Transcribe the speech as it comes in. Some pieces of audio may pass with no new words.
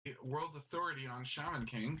world's authority on Shaman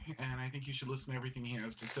King, and I think you should listen to everything he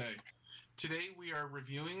has to say. Today we are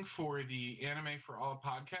reviewing for the Anime for All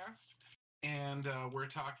podcast, and we're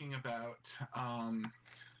talking about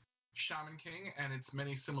Shaman King and its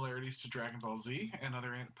many similarities to Dragon Ball Z and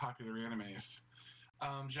other popular animes.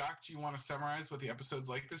 Jacques, do you want to summarize what the episode's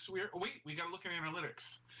like this year? Oh, wait, we got to look at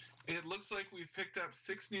analytics. It looks like we've picked up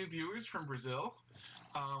 6 new viewers from Brazil,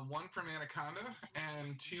 1 from Anaconda,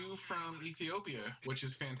 and 2 from Ethiopia, which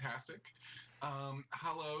is fantastic.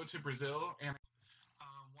 Hello to Brazil, and 1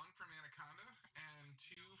 from Anaconda, and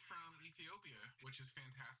 2 from Ethiopia, which is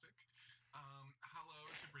fantastic. Hello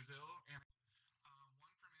to Brazil, and 1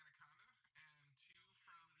 from Anaconda, and 2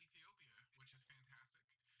 from Ethiopia, which is fantastic.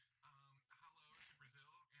 Hello to Brazil,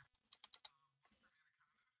 and 1 from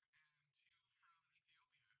Anaconda, and 2 from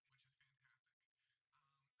Ethiopia, which is fantastic. Hello to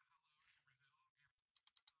Brazil, and 1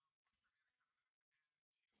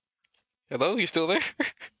 from Anaconda, Hello, you still there?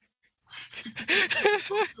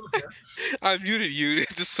 I muted you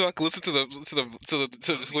just so I could listen to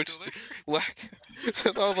the Twitch. Like,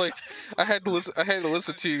 so I was like, I had to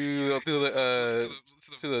listen to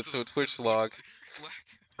the Twitch log.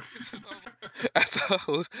 I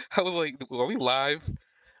was like, are we live?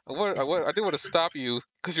 I didn't want to stop you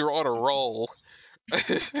because you're on a roll.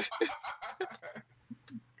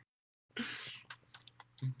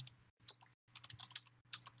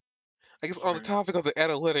 I guess on the topic of the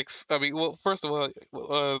analytics, I mean, well, first of all,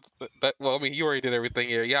 I mean, you already did everything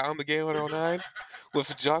here. Yeah, I'm the Game 109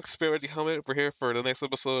 with Jock Spirit the Helmet. We're here for the next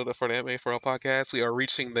episode for the Anime for All podcast. We are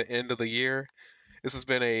reaching the end of the year. This has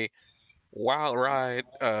been a wild ride.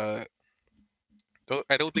 I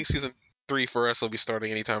don't think season 3 for us will be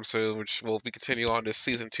starting anytime soon, which will be continue on this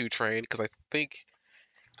season 2 train because I think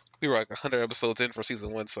we were like 100 episodes in for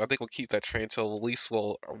season 1, so I think we'll keep that train till at least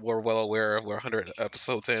we're well aware of we're 100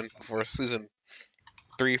 episodes in before season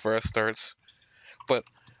 3 for us starts. But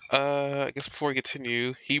I guess before we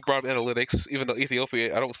continue, he brought up analytics, even though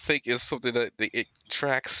Ethiopia I don't think is something that it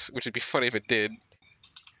tracks, which would be funny if it did.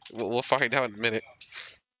 We'll find out in a minute.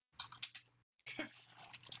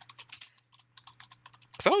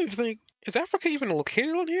 Cause I don't even think is Africa even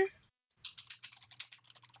located on here.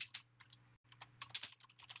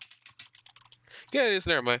 Yeah, it is.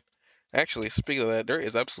 Never mind. Actually, speaking of that, there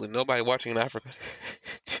is absolutely nobody watching in Africa.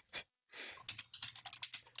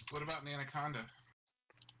 What about Anaconda?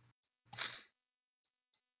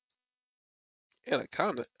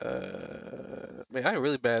 Anaconda. Man, I'm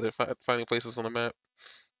really bad at finding places on the map.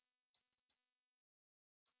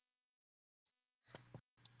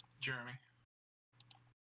 Jeremy.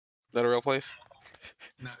 Not a real place.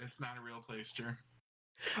 No, it's not a real place, Jeremy.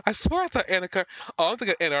 I swear I thought Anaconda. Oh, I'm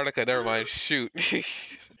thinking Antarctica. Never mind. Shoot.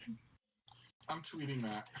 I'm tweeting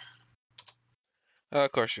that.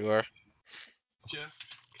 Of course you are. Just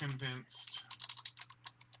convinced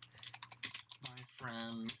my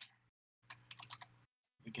friend,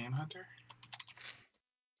 the Game Hunter.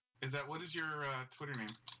 Is that what is your Twitter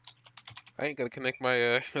name? I ain't gonna connect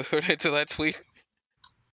my Twitter to that tweet.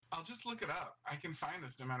 I'll just look it up. I can find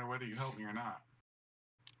this no matter whether you help me or not.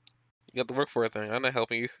 You got to work for a thing. I'm not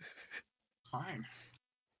helping you. Fine.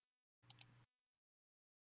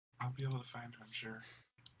 I'll be able to find her, I'm sure.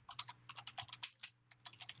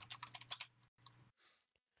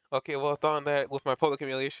 Okay, well, on that, with my public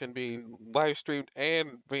emulation being live streamed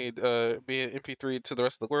and being MP3 to the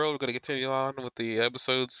rest of the world, we're gonna continue on with the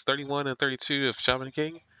episodes 31 and 32 of Shaman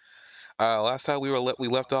King. Last time we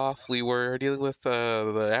left off, we were dealing with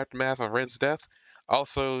the aftermath of Ren's death.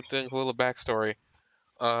 Also, doing a little backstory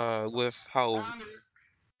with how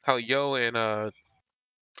Yo and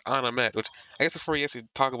Anna met. Which I guess before we actually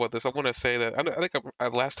talk about this, I want to say that I think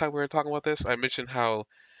last time we were talking about this, I mentioned how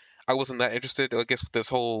I wasn't that interested. I guess with this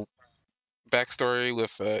whole backstory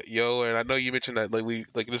with Yo, and I know you mentioned that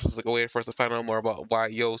this is like a way for us to find out more about why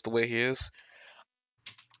Yo's the way he is.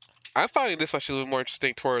 I'm finding this actually a little more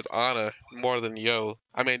interesting towards Anna more than Yo.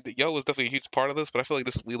 I mean, Yo was definitely a huge part of this, but I feel like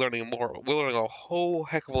we're learning more. We're learning a whole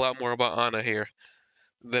heck of a lot more about Anna here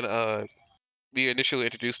than we initially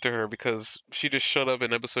introduced to her because she just showed up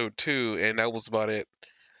in episode 2 and that was about it.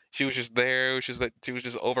 She was just there. She was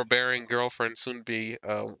just overbearing girlfriend, soon to be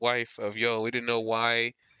wife of Yo. We didn't know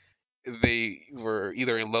why they were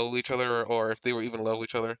either in love with each other or if they were even in love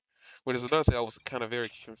with each other. Which is another thing I was kind of very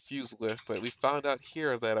confused with. But we found out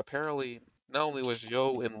here that apparently not only was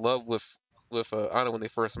Yo in love with Anna when they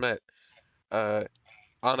first met, uh,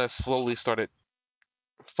 Anna slowly started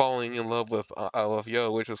falling in love with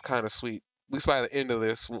Yo, which was kind of sweet. At least by the end of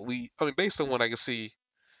this, I mean, based on what I can see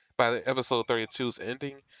by the episode 32's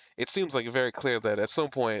ending, it seems like very clear that at some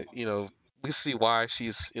point, we see why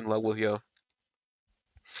she's in love with Yo.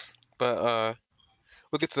 but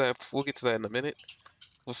we'll get to that. We'll get to that in a minute.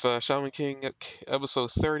 With Shaman King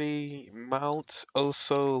episode 30, Mount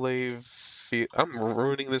Oso I'm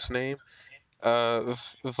ruining this name.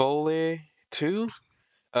 Vole 2.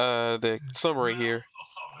 The summary here.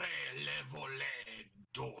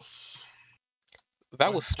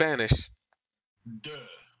 That was Spanish. Deux.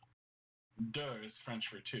 Deux is French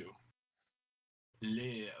for two.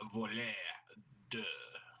 Les voleurs deux.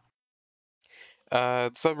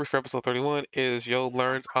 The summary for episode 31 is Yo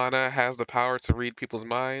learns Anna has the power to read people's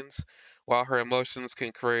minds, while her emotions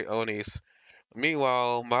can create Onis.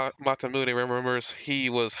 Meanwhile, Matamune remembers he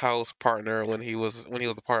was Hao's partner when he was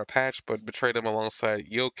a part of Patch, but betrayed him alongside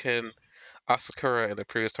Yoken Asakura in the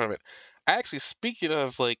previous tournament. Actually, speaking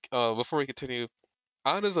of before we continue,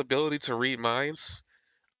 Anna's ability to read minds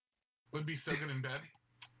would be so good in bed.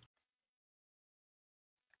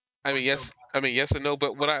 I mean, yes. I mean, yes and no.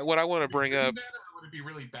 But what I want to bring up. Bed, or would it be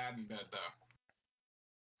really bad in bed, though?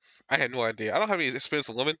 I had no idea. I don't have any experience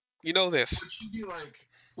with women. You know this. Would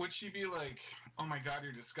she be like, oh my god,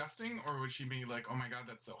 you're disgusting, or would she be like, oh my god,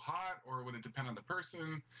 that's so hot, or would it depend on the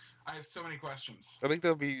person? I have so many questions. I think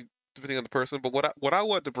that'll be depending on the person. But what I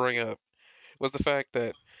wanted to bring up was the fact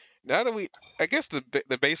that now that I guess the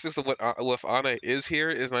basis of what Anna is here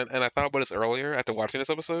is, and I thought about this earlier after watching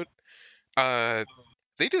this episode.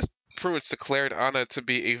 They just pretty much declared Anna to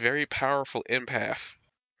be a very powerful empath.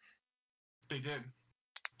 They did.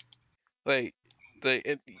 Like,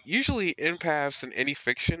 usually empaths in any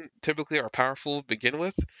fiction typically are powerful to begin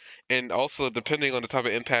with, and also depending on the type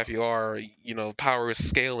of empath you are, power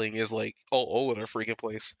scaling is like all over the freaking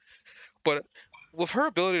place. But with her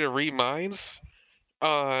ability to read minds,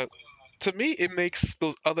 to me it makes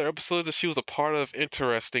those other episodes that she was a part of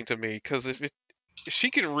interesting to me, because if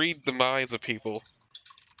she can read the minds of people,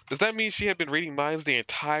 does that mean she had been reading minds the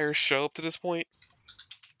entire show up to this point?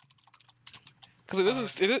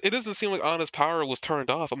 Because it doesn't seem like Anna's power was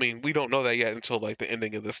turned off. I mean, we don't know that yet until like the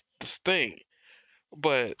ending of this thing.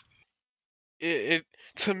 But it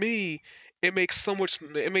to me, it makes so many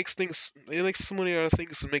other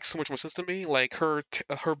things make so much more sense to me. Like her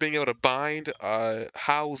being able to bind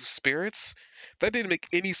Hao's spirits, that didn't make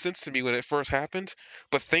any sense to me when it first happened.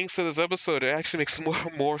 But thanks to this episode, it actually makes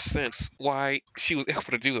more sense why she was able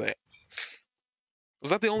to do that.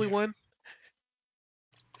 Was that the only one?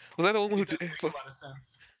 Was that the only one who did? Makes a lot of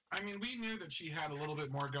sense. I mean, we knew that she had a little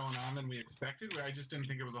bit more going on than we expected. I just didn't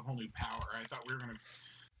think it was a whole new power. I thought we were going to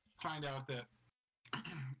find out that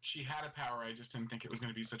she had a power. I just didn't think it was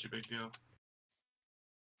going to be such a big deal.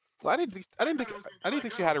 Well, I didn't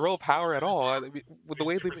think she had a real power at all. With the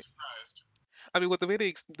way they,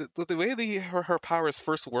 with the way her powers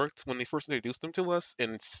first worked when they first introduced them to us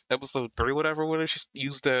in episode 3, whatever, when she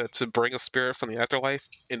used to bring a spirit from the afterlife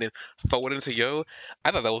and then throw it into Yo,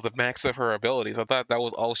 I thought that was the max of her abilities. I thought that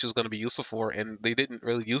was all she was going to be useful for, and they didn't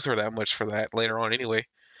really use her that much for that later on anyway.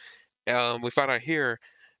 We found out here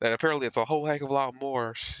that apparently it's a whole heck of a lot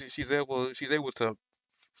more. She's able to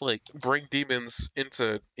like bring demons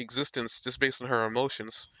into existence just based on her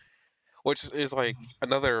emotions, which is like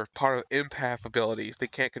another part of empath abilities. They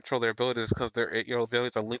can't control their abilities because their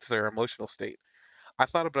abilities are linked to their emotional state. I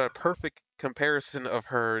thought about a perfect comparison of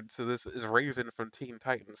her to this is Raven from Teen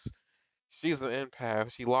Titans. She's an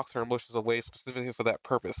empath. She locks her emotions away specifically for that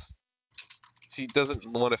purpose. She doesn't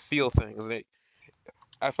want to feel things.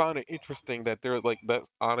 I found it interesting that there's like that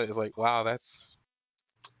Anna is like, wow, that's.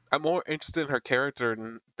 I'm more interested in her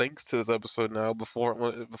character thanks to this episode now. Before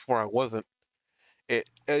I wasn't.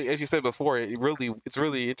 As you said before, it's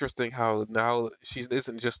really interesting how now she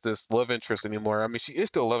isn't just this love interest anymore. I mean, she is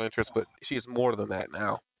still a love interest, but she's more than that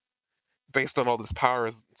now, based on all this power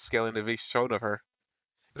scaling that they showed of her.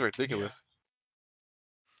 It's ridiculous.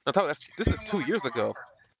 Yeah. On top of that, this is 2 years ago.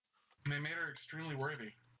 And they made her extremely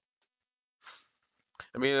worthy.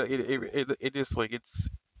 I mean, it just like it's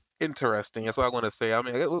interesting. That's what I want to say. I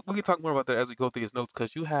mean, we can talk more about that as we go through these notes,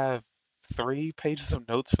 because you have 3 pages of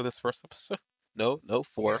notes for this first episode. No,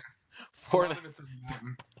 4. Yeah. 4 and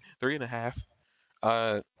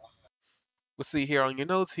 3.5. Let's see here on your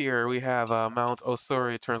notes. Here we have Mount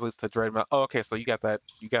Osori translates to Dread Mount. Oh, okay, so you got that.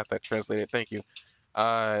 You got that translated. Thank you.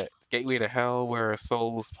 Gateway to Hell, where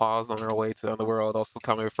souls pause on their way to the underworld, also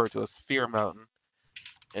commonly referred to as Fear Mountain.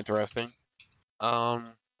 Interesting. So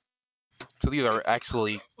these are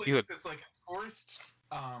actually it's like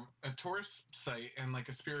a tourist site and like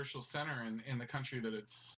a spiritual center in the country that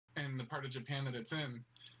it's in, the part of Japan that it's in,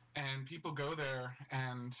 and people go there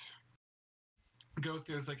and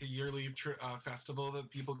there's like a yearly festival that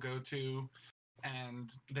people go to,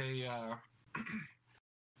 and they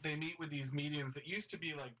they meet with these mediums that used to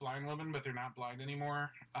be like blind women, but they're not blind anymore.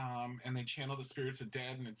 And they channel the spirits of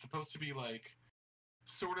dead, and it's supposed to be like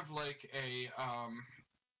sort of like a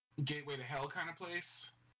gateway to hell kind of place.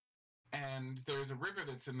 And there's a river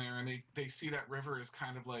that's in there, and they see that river as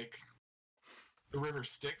kind of like the river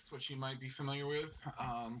Styx, which you might be familiar with,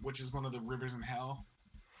 which is one of the rivers in hell.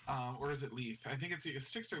 Or is it Leaf? I think it's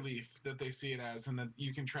Styx or Leaf that they see it as, and that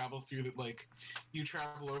you can travel through the like, you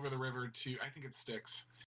travel over the river to, I think it's Styx,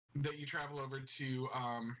 that you travel over to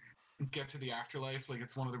get to the afterlife. Like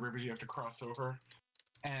it's one of the rivers you have to cross over,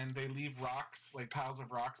 and they leave rocks, like piles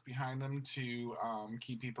of rocks behind them to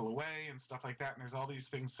keep people away and stuff like that. And there's all these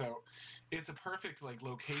things, so it's a perfect like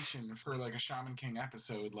location for like a Shaman King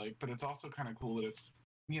episode. Like, but it's also kind of cool that it's,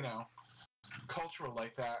 you know, cultural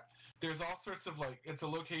like that. There's all sorts of like, it's a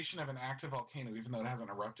location of an active volcano, even though it hasn't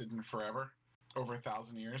erupted in forever, over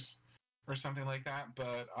 1,000 years or something like that.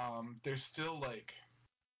 But there's still like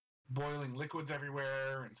boiling liquids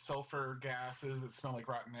everywhere and sulfur gases that smell like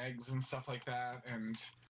rotten eggs and stuff like that, and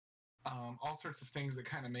all sorts of things that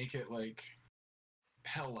kind of make it like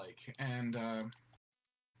hell-like. And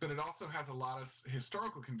but it also has a lot of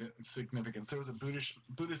historical significance. There was a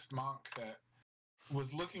Buddhist monk that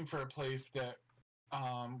was looking for a place that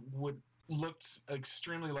would looked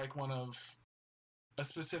extremely like one of a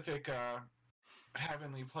specific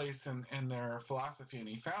heavenly place in their philosophy, and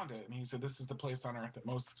he found it, and he said, this is the place on earth that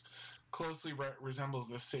most closely resembles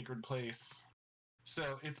this sacred place.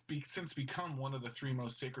 So it's since become one of the 3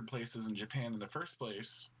 most sacred places in Japan in the first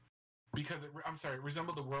place, because it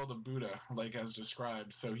resembled the world of Buddha, like as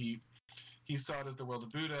described. So he saw it as the world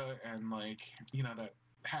of Buddha, and like, you know, that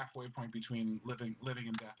halfway point between living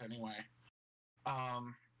and death anyway.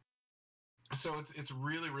 So it's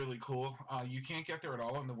really, really cool. You can't get there at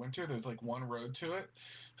all in the winter. There's like one road to it.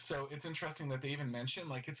 So it's interesting that they even mention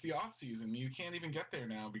like it's the off season. You can't even get there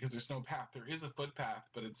now because there's no path. There is a footpath,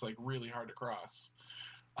 but it's like really hard to cross.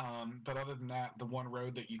 But other than that, the one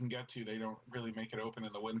road that you can get to, they don't really make it open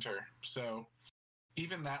in the winter. So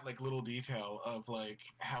even that like little detail of like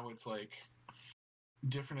how it's like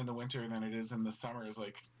different in the winter than it is in the summer is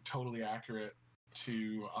like totally accurate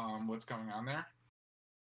to what's going on there.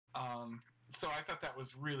 So I thought that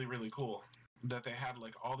was really, really cool that they had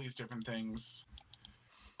like all these different things,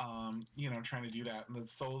 you know, trying to do that. And the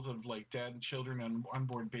souls of like dead children and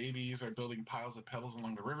unborn babies are building piles of pebbles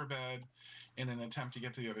along the riverbed in an attempt to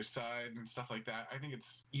get to the other side and stuff like that. I think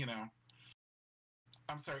it's, you know,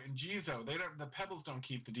 I'm sorry, in Jizo, the pebbles don't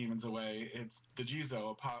keep the demons away. It's the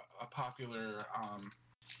Jizo, a popular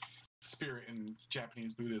spirit in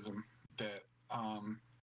Japanese Buddhism that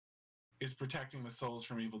is protecting the souls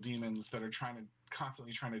from evil demons that are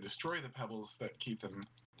constantly trying to destroy the pebbles that keep them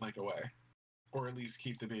like away, or at least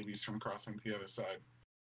keep the babies from crossing to the other side.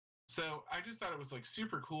 So I just thought it was like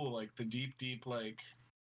super cool, like the deep like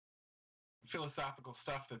philosophical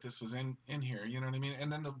stuff that this was in here. You know what I mean?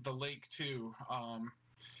 And then the lake too,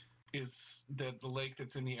 is that the lake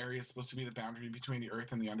that's in the area is supposed to be the boundary between the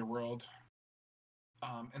earth and the underworld.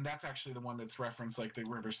 And that's actually the one that's referenced, like the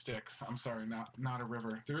river Styx. I'm sorry, not a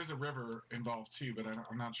river. There is a river involved too, but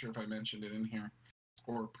I'm not sure if I mentioned it in here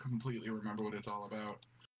or completely remember what it's all about.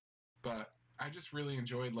 But I just really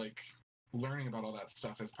enjoyed like learning about all that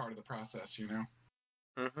stuff as part of the process, you know?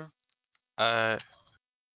 Mm-hmm.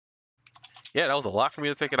 Yeah, that was a lot for me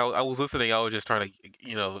to take. And I was listening. I was just trying to,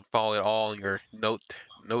 you know, follow it all in your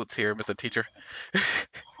notes here, Mr. Teacher.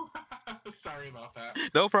 Sorry about that.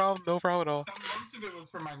 No problem. No problem at all. Most of it was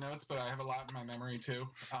from my notes, but I have a lot in my memory too.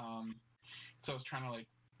 So I was trying to like,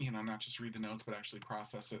 you know, not just read the notes, but actually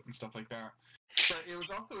process it and stuff like that. But it was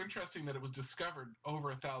also interesting that it was discovered over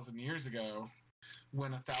 1,000 years ago,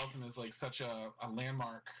 when 1,000 is like such a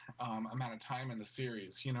landmark amount of time in the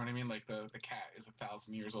series. You know what I mean? Like the cat is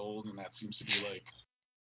 1,000 years old, and that seems to be like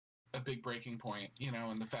a big breaking point, you know,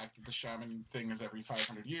 and the fact that the shaman thing is every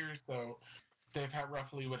 500 years. So they've had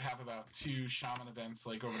would have about 2 shaman events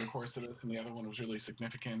like over the course of this, and the other one was really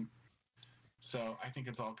significant. So I think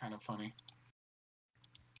it's all kind of funny.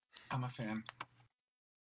 I'm a fan.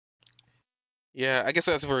 Yeah, I guess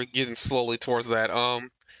as we're getting slowly towards that,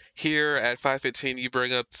 here at 5:15, you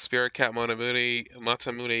bring up Spirit Cat Matamune.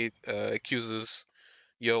 Matamune accuses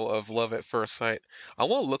Yo of love at first sight. I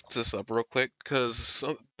want to look this up real quick because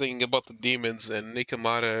something about the demons and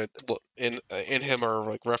Nikomata in him are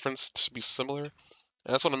like referenced to be similar.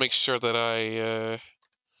 I just want to make sure that I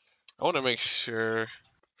want to make sure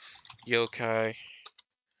yokai.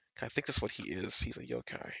 I think that's what he is. He's a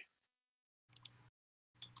yokai.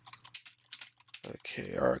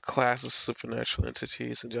 Okay, our class is supernatural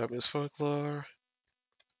entities in Japanese folklore.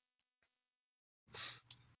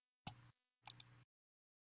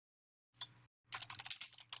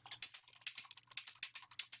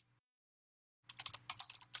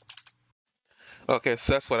 Okay,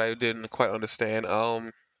 so that's what I didn't quite understand.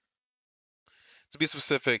 To be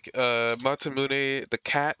specific, Masamune, the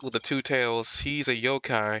cat with the two tails, he's a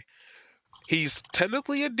yokai. He's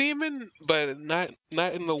technically a demon, but not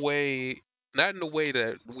in the way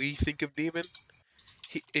that we think of demon.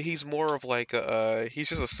 He's more of like he's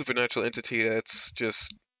just a supernatural entity that's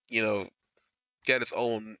just you know got his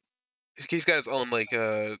own. He's got his own like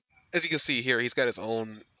as you can see here, he's got his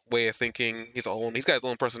own way of thinking. He's got his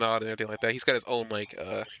own personality and everything like that. He's got his own like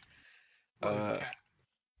Well, he's a uh. cat.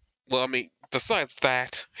 Well, I mean, besides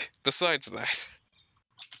that,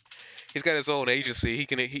 he's got his own agency.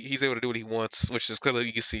 He's able to do what he wants, which is clearly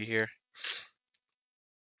you can see here.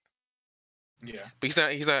 Yeah. But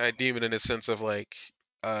he's not a demon in the sense of like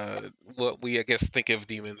what we I guess think of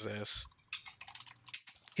demons as.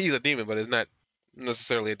 He's a demon, but it's not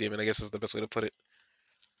necessarily a demon. I guess is the best way to put it.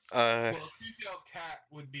 Well, a two-tailed cat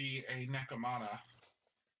would be a Nekomata.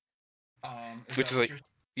 Is Which that is what like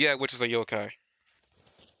you're? which is a yokai.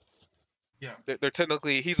 Yeah. They're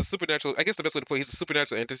technically he's a supernatural. I guess the best way to put it, he's a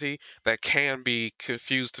supernatural entity that can be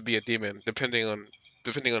confused to be a demon depending on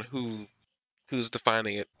who's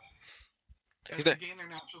defining it. As He's they not. gain their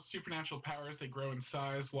natural supernatural powers, they grow in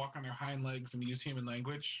size, walk on their hind legs, and use human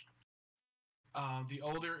language. The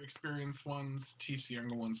older, experienced ones teach the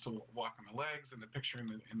younger ones to walk on the legs, and the picture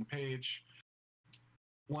in the page.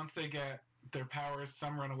 Once they get their powers,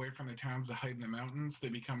 some run away from their towns to hide in the mountains. They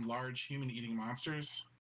become large, human-eating monsters.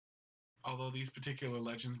 Although these particular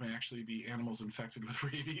legends may actually be animals infected with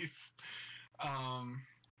rabies.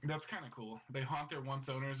 That's kind of cool. They haunt their once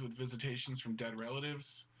owners with visitations from dead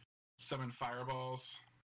relatives, summon fireballs.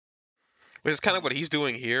 Which is kind of Um, what he's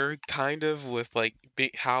doing here, kind of with like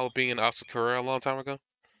how being in Asakura a long time ago.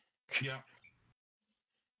 yeah,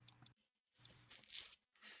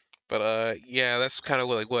 But yeah, that's kind of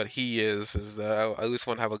what he is. Is that I at least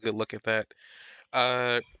want to have a good look at that.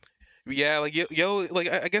 Uh, yeah, like Yo, like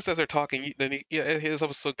I guess as they're talking, then yeah, his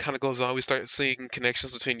episode kind of goes on. We start seeing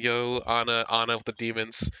connections between Yo, Anna with the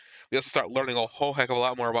demons. We also start learning a whole heck of a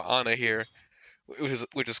lot more about Anna here,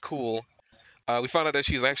 which is cool. We found out that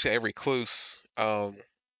she's actually a recluse.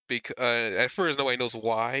 Because at first nobody knows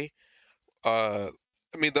why. uh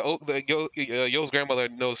I mean Yo's grandmother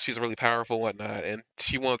knows she's really powerful and whatnot, and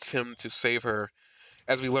she wants him to save her.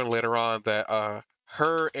 As we learn later on that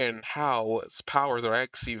her and Hao's powers are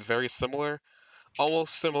actually very similar,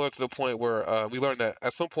 almost similar to the point where we learned that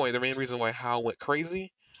at some point the main reason why Hao went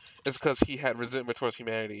crazy is because he had resentment towards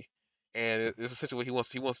humanity, and it's essentially he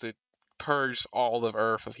wants to purge all of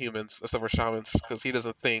Earth of humans except for shamans because he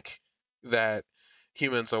doesn't think that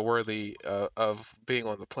humans are worthy of being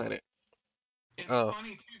on the planet. it's Uh,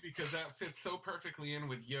 funny too because that fits so perfectly in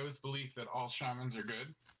with Yo's belief that all shamans are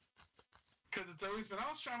good. Because it's always been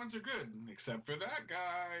all shamans are good except for that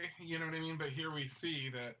guy. You know what I mean? But here we see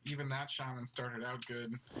that even that shaman started out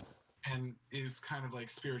good and is kind of like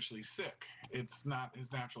spiritually sick. It's not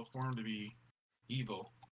his natural form to be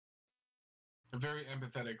evil. A very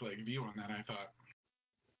empathetic like view on that, I thought.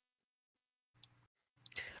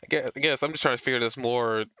 I guess I'm just trying to figure this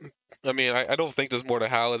more. I mean, I don't think there's more to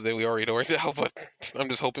Hal than we already know right now, but I'm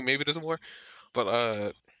just hoping maybe there's more.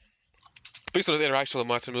 But based on his interaction with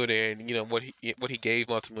Masamune and what he gave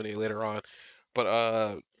Masamune later on.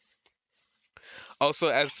 But also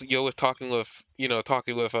as Yo was talking with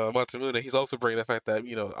Masamune, he's also bringing the fact that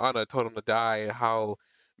Anna told him to die and how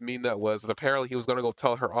mean that was. And apparently he was gonna go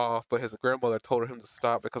tell her off, but his grandmother told him to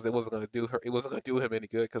stop because it wasn't gonna do him any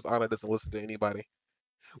good because Anna doesn't listen to anybody,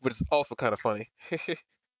 which is also kind of funny.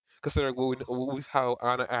 Considering how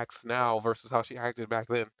Anna acts now versus how she acted back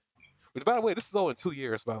then. Which, by the way, this is all in 2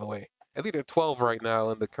 years. By the way, I think they're 12 right now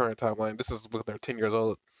in the current timeline. This is when they're 10 years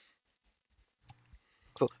old.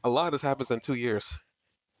 So a lot of this happens in 2 years.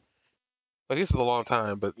 Like this is a long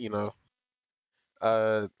time, but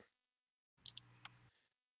uh,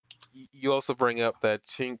 you also bring up that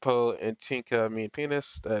Chingpo and Chinka mean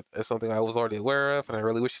penis. That is something I was already aware of, and I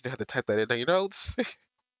really wish you didn't have to type that in your notes.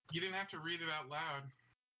 You didn't have to read it out loud.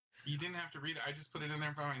 You didn't have to read it. I just put it in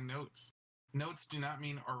there for my notes. Notes do not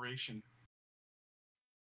mean oration.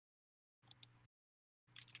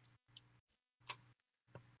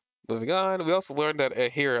 Moving on, we also learned that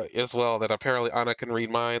here as well that apparently Anna can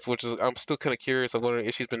read minds, which is I'm still kind of curious. I'm wondering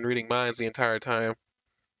if she's been reading minds the entire time,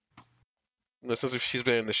 since she's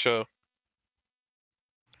been in the show.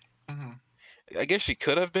 Mm-hmm. I guess she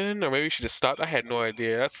could have been, or maybe she just stopped. I had no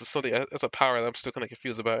idea. That's something. That's a power that I'm still kind of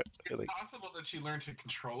confused about. It's Like, possible that she learned to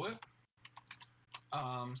control it,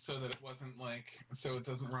 so that it wasn't like so it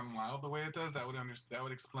doesn't run wild the way it does. That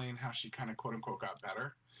would explain how she kind of quote unquote got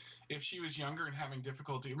better. If she was younger and having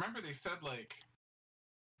difficulty, remember they said like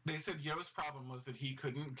they said Yo's problem was that he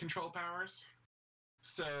couldn't control powers.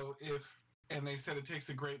 So and they said it takes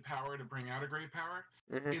a great power to bring out a great power.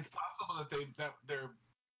 Hmm. It's possible that their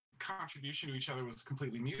contribution to each other was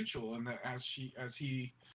completely mutual, and that as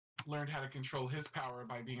he learned how to control his power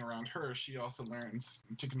by being around her, she also learns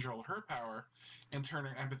to control her power and turn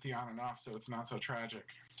her empathy on and off, so it's not so tragic.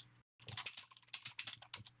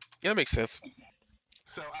 Yeah, that makes sense.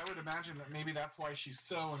 So I would imagine that maybe that's why she's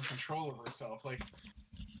so in control of herself. Like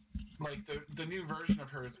the new version of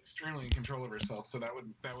her is extremely in control of herself, so that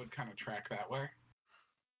would kind of track that way.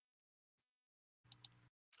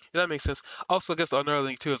 Yeah, that makes sense. Also, I guess another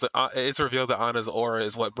thing too is that it's revealed that Anna's aura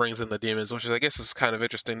is what brings in the demons, which is I guess is kind of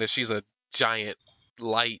interesting that she's a giant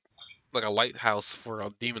light, like a lighthouse for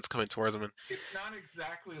demons coming towards them. And It's not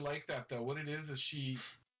exactly like that though. What it is she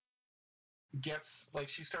gets like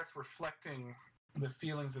she starts reflecting the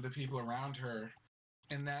feelings of the people around her,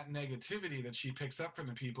 and that negativity that she picks up from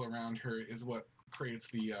the people around her is what creates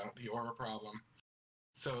the aura problem.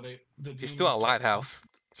 So the she's still demons a start. lighthouse.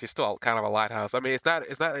 She's still kind of a lighthouse. I mean, it's not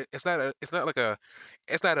like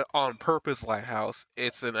it's not an on purpose lighthouse.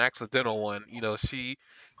 It's an accidental one. You know, she's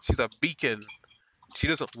a beacon. She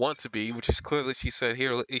doesn't want to be, which is clearly she said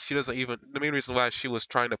here. She doesn't even. The main reason why she was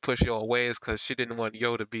trying to push Yo away is because she didn't want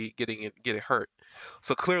Yo to be getting hurt.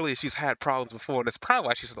 So clearly she's had problems before, and it's probably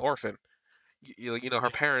why she's an orphan. You know, Yeah.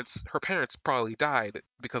 her parents probably died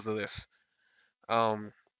because of this.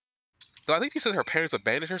 Um, though I think he said her parents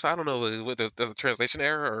abandoned her, so I don't know whether there's a translation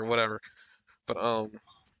error or whatever. But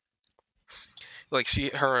like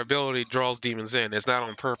her ability draws demons in. It's not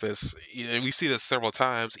on purpose. We see this several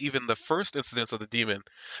times. Even the first incidents of the demon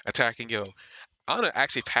attacking Yo, Anna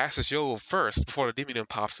actually passes Yo first before the demon even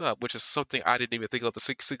pops up, which is something I didn't even think of the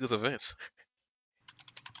sequence of events.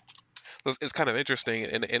 So it's kind of interesting,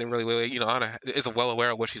 and in a really way, you know, Anna is well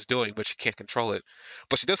aware of what she's doing, but she can't control it.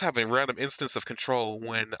 But she does have a random instance of control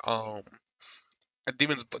when a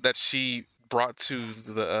demons that she brought to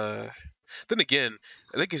the. Then again,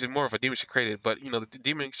 I think it's more of a demon she created, but you know, the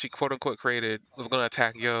demon she quote unquote created was going to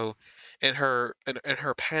attack Yo, and her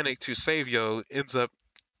panic to save Yo ends up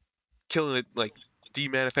killing it, like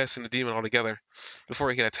demanifesting the demon altogether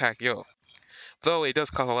before he can attack Yo. Though it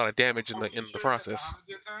does cause a lot of damage Are we in the sure that process. Anna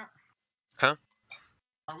did that? Huh?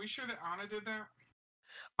 Are we sure that Anna did that?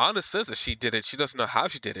 Anna says that she did it. She doesn't know how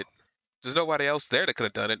she did it. There's nobody else there that could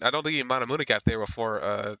have done it. I don't think even Manamune got there before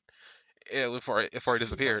he She's never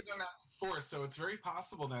disappeared. done that before, so it's very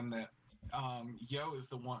possible then that Yo is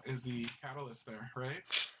the catalyst there,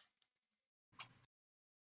 right?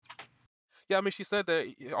 Yeah, I mean, she said that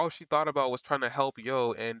all she thought about was trying to help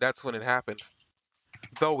Yo, and that's when it happened.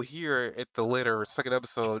 Though here at the later second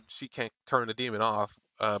episode, she can't turn the demon off.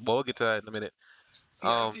 But we'll get to that in a minute. Yeah,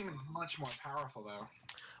 that Um, demon's much more powerful though.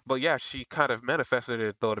 but yeah, she kind of manifested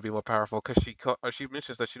it though to be more powerful because she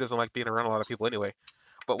mentions that she doesn't like being around a lot of people anyway.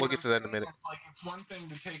 But we'll What get I'm to that in a saying minute. is, like, it's one thing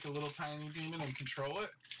to take a little tiny demon and control it.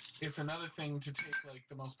 It's another thing to take like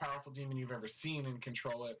the most powerful demon you've ever seen and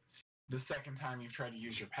control it. The second time you've tried to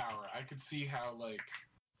use your power, I could see how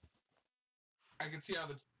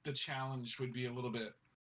the challenge would be a little bit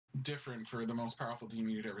different for the most powerful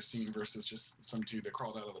demon you'd ever seen versus just some dude that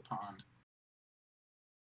crawled out of the pond.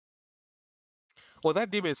 Well,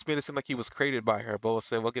 that demon made it seem like he was created by her, but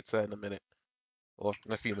we'll get to that in a minute. Well,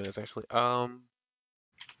 in a few minutes actually.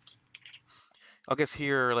 I guess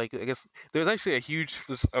here, like, I guess there's actually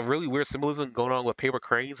a really weird symbolism going on with paper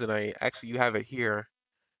cranes, and you have it here.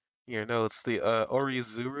 Here, no, it's the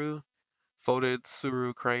Orizuru folded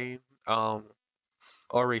Suru crane.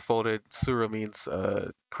 Ori folded Suru means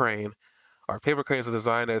crane. Our paper crane is a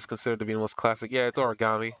design that is considered to be the most classic. Yeah, it's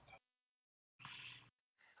origami.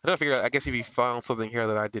 I don't figure out. I guess if you found something here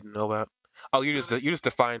that I didn't know about. Oh, So you just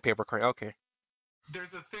defined paper crane. Okay.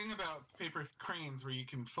 there's a thing about paper cranes where you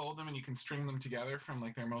can fold them and you can string them together from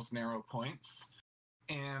like their most narrow points.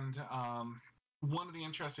 And one of the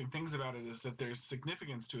interesting things about it is that there's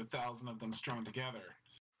significance to 1,000 of them strung together,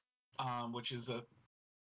 which is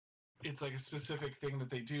it's like a specific thing that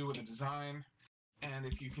they do with a design. And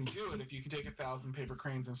if you can do it, if you can take 1,000 paper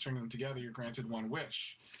cranes and string them together, you're granted one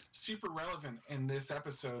wish. Super relevant in this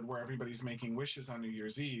episode where everybody's making wishes on New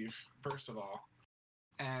Year's Eve, first of all.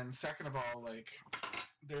 And second of all, like,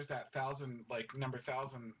 there's that thousand, like, number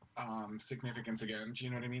 1,000 significance again. Do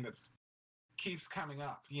you know what I mean? That keeps coming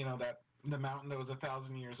up. You know, that the mountain that was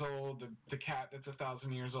 1,000 years old, the cat that's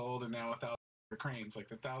 1,000 years old, and now 1,000 cranes. Like,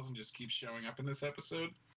 the 1,000 just keeps showing up in this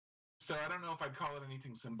episode. So I don't know if I'd call it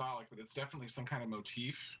anything symbolic, but it's definitely some kind of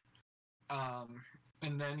motif.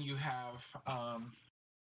 And then you have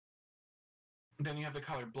then you have the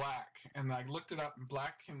color black, and I looked it up, and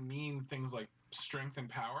black can mean things like strength and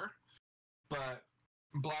power, but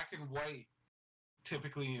black and white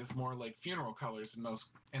typically is more like funeral colors in most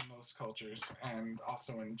cultures, and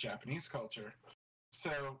also in Japanese culture.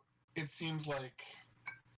 So it seems like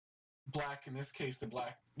black, in this case, the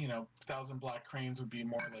black, Thousand Black Cranes would be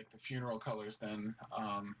more like the funeral colors than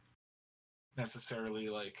necessarily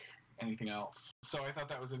like anything else. So I thought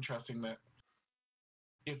that was interesting that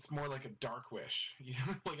it's more like a dark wish,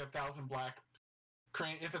 like a thousand black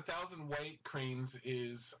crane. If a thousand white cranes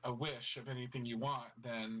is a wish of anything you want,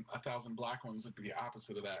 then a thousand black ones would be the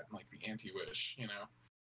opposite of that, like the anti-wish.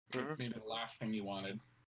 Like Mm-hmm. maybe the last thing you wanted.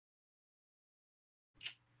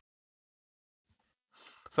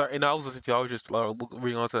 So, and I was just, if y'all just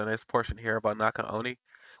reading on to the next portion here about Nakaoni,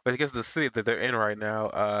 but I guess the city that they're in right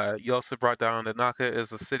now. You also brought down that Naka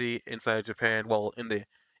is a city inside Japan, well, in the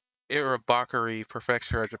Irabakari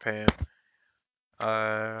prefecture of Japan.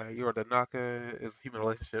 The Naka is a human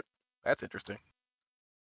relationship. That's interesting.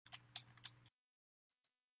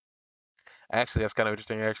 Actually, that's kind of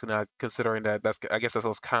interesting. Actually, now considering that, I guess that's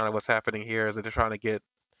what's kind of what's happening here is that they're trying to get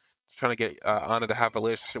Anna to have a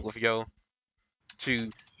relationship with Yo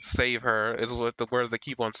to save her. Is what the words they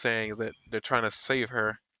keep on saying is that they're trying to save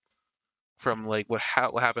her from like what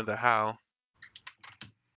happened to How.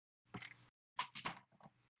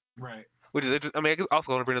 Right. Which is I mean, I guess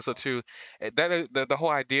also want to bring this up too. That is, the whole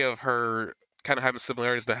idea of her kind of having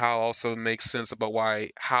similarities to How also makes sense about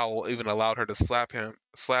why How even allowed her to slap him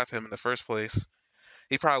in the first place.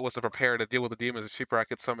 He probably wasn't prepared to deal with the demons that she probably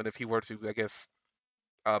could summon if he were to, I guess,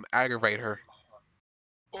 aggravate her.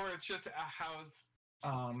 Or it's just how's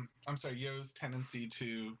I'm sorry, Yo's tendency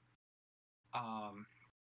to um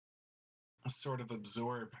sort of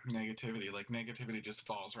absorb negativity. Like negativity just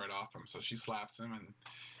falls right off him. So she slaps him, and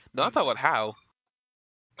No, I'm he's talking like, about How.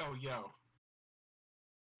 "Oh, Yo,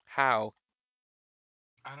 How.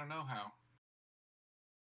 I don't know how."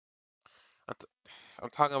 I'm, t- I'm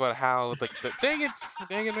talking about how dang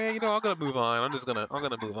it, man. I'm gonna move on. I'm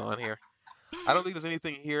gonna move on here. I don't think there's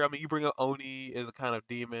anything here. I mean, you bring up Oni as a kind of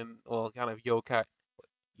demon, well, kind of yokai.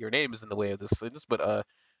 Your name is in the way of this sentence, but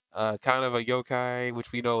kind of a yokai,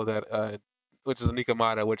 which we know that which is a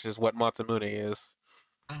Nikomata, which is what Masamune is.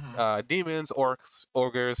 Mm-hmm. Demons, orcs,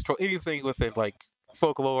 ogres, anything within like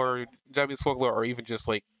folklore, Japanese folklore, or even just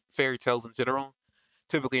like fairy tales in general.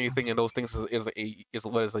 Typically, anything in Mm-hmm. those things is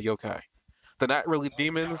what is a yokai. They're not really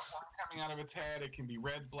It's got a demons. horn coming out of its head. It can be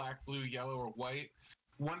red, black, blue, yellow, or white.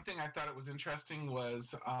 One thing I thought it was interesting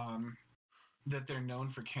was that they're known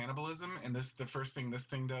for cannibalism, and the first thing this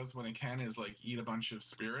thing does when it can is like eat a bunch of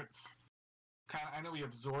spirits. Kind of, I know he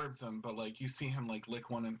absorbs them, but like you see him like lick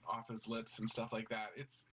one off his lips and stuff like that.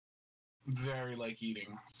 It's very like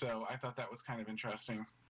eating. So I thought that was kind of interesting.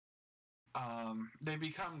 They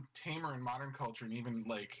become tamer in modern culture, and even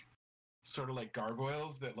like sort of like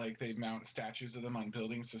gargoyles that like they mount statues of them on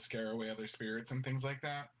buildings to scare away other spirits and things like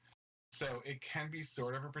that. So it can be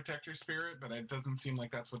sort of a protector spirit, but it doesn't seem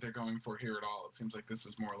like that's what they're going for here at all. It seems like this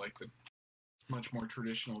is more like the much more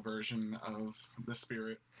traditional version of the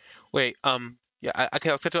spirit. Wait, yeah,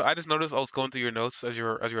 okay. I just noticed I was going through your notes as you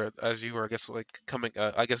were, I guess, like coming,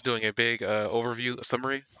 I guess, doing a big overview, a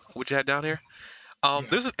summary, what you had down here. Yeah.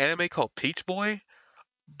 There's an anime called Peach Boy,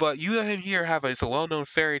 but you in here have it's a well-known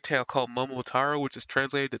fairy tale called Momotaro, which is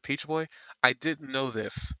translated to Peach Boy. I didn't know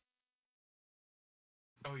this.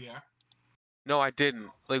 Oh yeah. No, I didn't.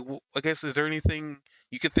 Like, I guess, is there anything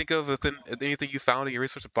you could think of within anything you found in your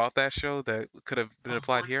research about that show that could have been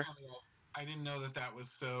applied here? Unfortunately, I didn't know that that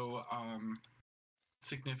was so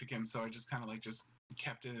significant, so I just kind of like just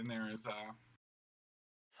kept it in there as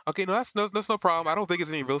Okay, no, that's no problem. I don't think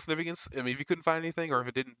it's any real significance. I mean, if you couldn't find anything, or if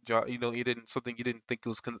it didn't, you didn't something you didn't think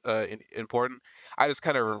was important. I just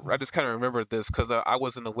kind of remembered this because I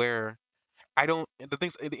wasn't aware. I don't the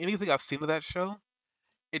things anything I've seen of that show,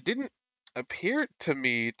 it didn't appear to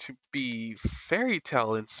me to be fairy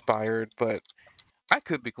tale inspired, but I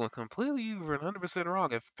could be going completely 100%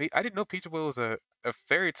 wrong. I didn't know Peach Boy was a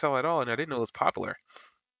fairy tale at all, and I didn't know it was popular.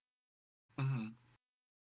 hmm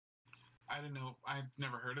I didn't know. I've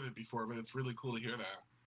never heard of it before, but it's really cool to hear that.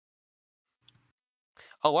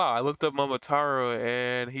 Oh wow, I looked up Momotaro,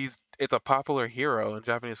 and it's a popular hero in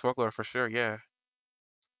Japanese folklore for sure. Yeah,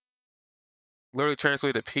 literally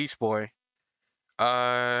translated to Peach Boy.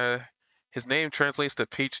 Uh, his name translates to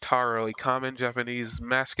Peach Taro, a common Japanese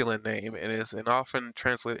masculine name, and is often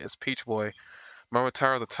translated as Peach Boy.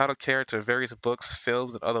 Momotaro is a title character of various books,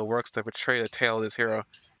 films, and other works that portray the tale of this hero.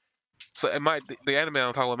 So the anime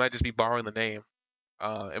I'm talking about might just be borrowing the name.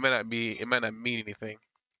 It might not mean anything.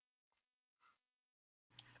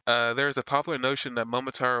 There is a popular notion that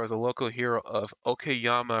Momotaro is a local hero of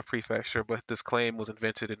Okayama Prefecture, but this claim was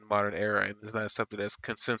invented in the modern era and is not accepted as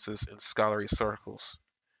consensus in scholarly circles.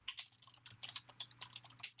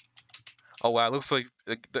 Oh wow, it looks like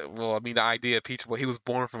well, I mean the idea of Peach. Well, he was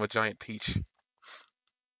born from a giant peach.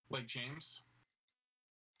 Like James?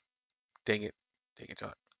 Dang it,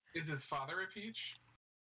 John. Is his father a peach?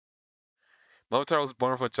 Momotaro was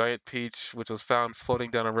born from a giant peach, which was found floating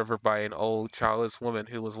down a river by an old childless woman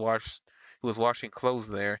who was washing clothes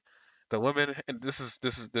there. The woman, and this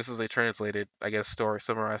is a translated, I guess, story,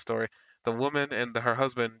 summarized story. The woman and her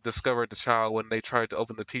husband discovered the child when they tried to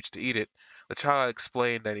open the peach to eat it. The child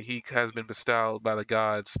explained that he has been bestowed by the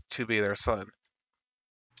gods to be their son.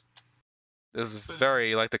 This is But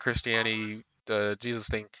very like the his father Christianity Jesus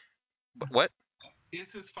thing. But what?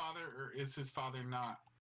 is his father, or is his father not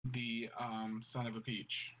the son of a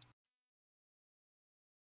peach?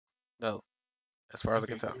 No, as far as I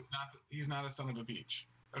can Okay, so tell. he's not a son of a peach.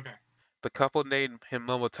 Okay. The couple named him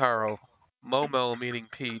Momotaro, Momo meaning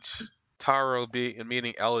peach, Taro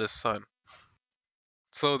meaning eldest son.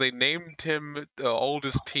 So they named him the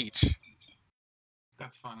oldest peach.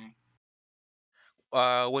 That's funny.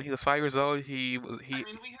 When he was 5 years old, he was I he.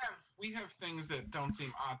 mean, we have things that don't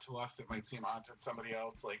seem odd to us that might seem odd to somebody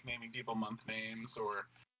else, like naming people month names or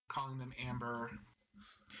calling them Amber.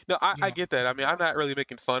 No, You I know, get that. I mean, I'm not really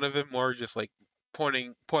making fun of him, more just like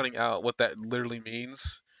pointing out what that literally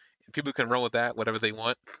means. People can run with that, whatever they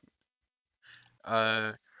want.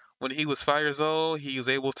 Uh, when he was 5 years old, he was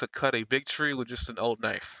able to cut a big tree with just an old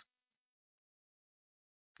knife.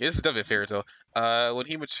 Yeah, this is definitely a fairy tale. When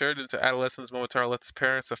he matured into adolescence, Momotaro left his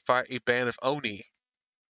parents to fight a band of Oni,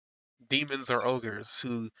 demons or ogres,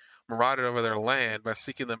 who marauded over their land by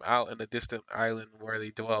seeking them out in a distant island where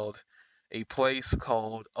they dwelled, a place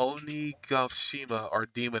called Onigashima or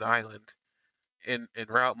Demon Island. En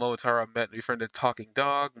route, Momotaro met and befriended Talking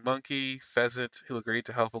Dog, Monkey, Pheasant, who agreed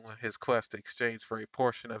to help him with his quest in exchange for a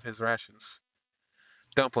portion of his rations.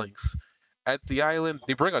 Dumplings. At the island,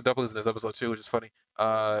 they bring out dumplings in this episode too, which is funny.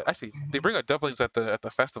 Actually, they mhm. bring out dumplings at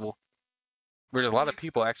the festival where I there's a feel lot of like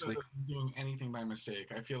this people episode actually. isn't doing anything by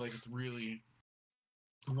mistake. I feel like it's really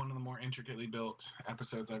one of the more intricately built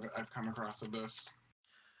episodes I've come across of this.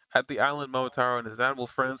 At the island, Momotaro and his animal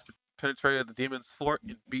friends penetrated the demon's fort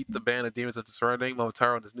and beat the band of demons into surrendering.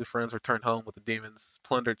 Momotaro and his new friends returned home with the demons'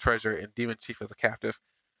 plundered treasure and demon chief as a captive.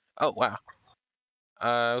 Oh wow.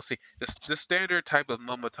 Let's see. This standard type of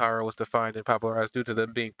Momotaro was defined and popularized due to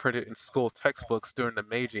them being printed in school textbooks during the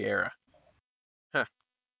Meiji era. Huh.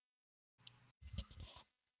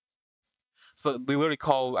 So they literally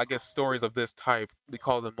call, I guess, stories of this type. They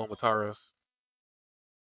call them Momotaros.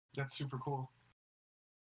 That's super cool.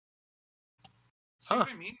 See Huh. what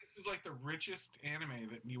I mean? This is like the richest anime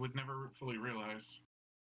that you would never fully realize.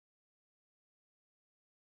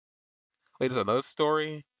 Wait, there's another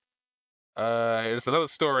story. It's another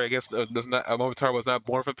story. I guess does not Momotaro was not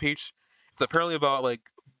born from Peach. It's apparently about like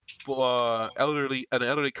an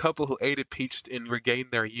elderly couple who aided Peach and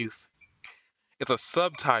regained their youth. It's a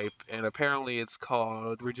subtype, and apparently it's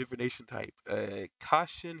called rejuvenation type.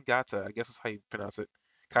 Kashin Gata, I guess is how you pronounce it.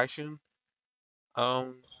 Kaishun.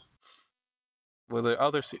 Um, well, the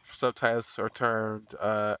other subtypes are termed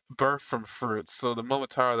birth from fruits. So the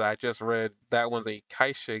Momotaro that I just read, that one's a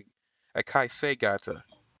Kaisei Gata.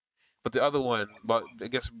 But the other one, but I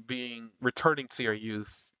guess being returning to your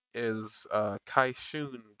youth, is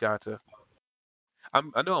Kaishun Gata.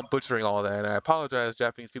 I know I'm butchering all that, and I apologize,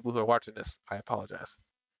 Japanese people who are watching this. I apologize.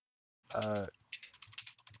 Uh,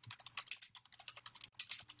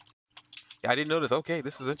 yeah, I didn't notice. Okay,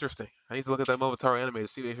 this is interesting. I need to look at that Momotaro anime to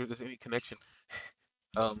see if there's any connection.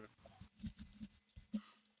 Um,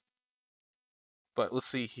 but let's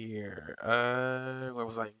see here. Where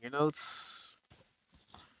was I in your notes?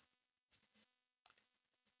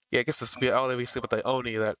 Yeah, I guess this would be all that we see about the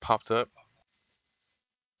Oni that popped up.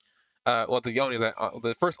 Well,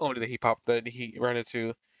 the first Oni that he ran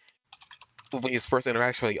into when his first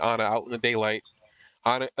interaction with Anna out in the daylight.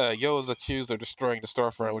 Anna, Yo is accused of destroying the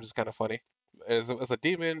storefront, which is kind of funny. As a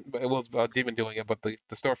demon, but it was a demon doing it, but the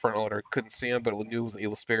storefront owner couldn't see him, but knew it was an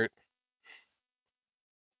evil spirit.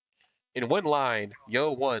 In one line,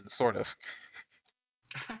 Yo won, sort of.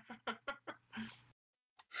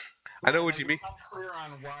 I know Right, what like you it's mean. unclear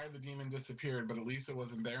on why the demon disappeared, but at least it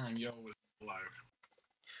wasn't there and Yo was alive.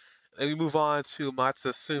 And we move on to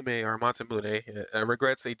Matsusume or Masamune.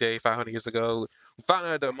 Regrets a day 500 years ago. We found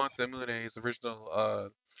out that Matsumune's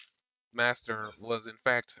original master was in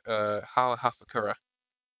fact Hasakura.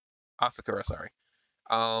 Asakura, sorry.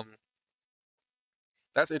 Um,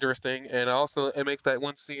 That's interesting, and also it makes that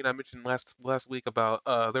one scene I mentioned last week about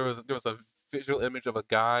there was a visual image of a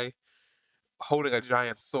guy holding a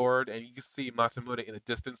giant sword, and you can see Masamune in the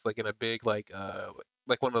distance, like in a big like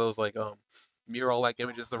one of those mural like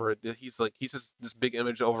images where he's just this big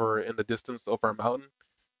image over in the distance over a mountain.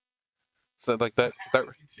 So like That that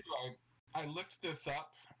happened to me too. I looked this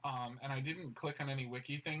up, and I didn't click on any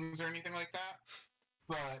wiki things or anything like that.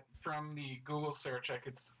 But from the Google search,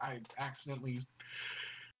 I accidentally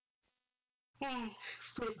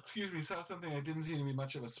excuse me, saw something that didn't seem to be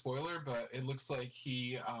much of a spoiler, but it looks like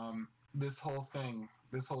this whole thing,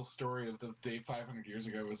 this whole story of the day 500 years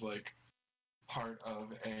ago was like part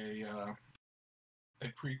of a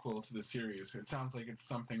prequel to the series. It sounds like it's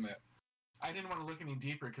something that I didn't want to look any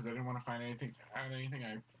deeper because I didn't want to find anything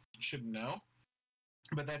I shouldn't know.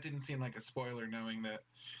 But that didn't seem like a spoiler, knowing that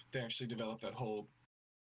they actually developed that whole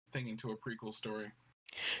thing into a prequel story.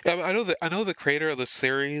 I know the creator of the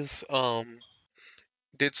series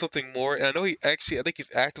did something more, and I think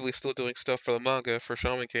he's actively still doing stuff for the manga for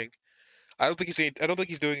Shaman King. I don't think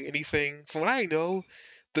he's doing anything. From what I know,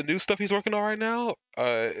 the new stuff he's working on right now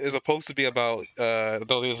is supposed to be about I don't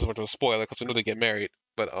think this is much of a spoiler because we know they get married,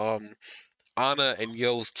 but Anna and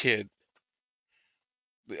Yo's kid.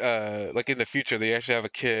 Like in the future, they actually have a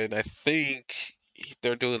kid. I think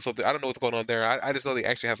they're doing something. I don't know what's going on there. I just know they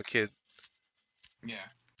actually have a kid. Yeah.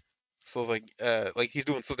 So like he's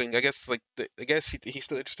doing something. I guess he's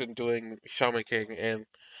still interested in doing Shaman King, and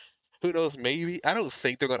who knows? Maybe I don't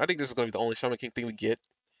think they're going. I think this is going to be the only Shaman King thing we get.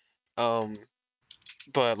 Um,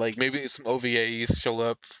 but like maybe some OVAs show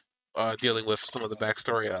up, dealing with some of the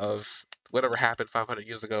backstory of whatever happened 500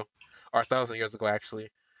 years ago, or 1,000 years ago actually,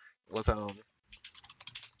 with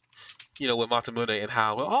with Masamune and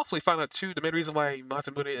how. Well, also we found out too the main reason why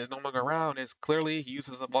Masamune is no longer around is clearly he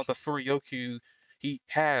uses up all the Furyoku he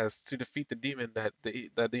has to defeat the demon that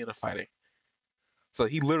they end up fighting. So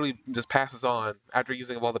he literally just passes on after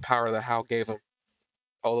using up all the power that Hao gave him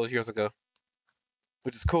all those years ago,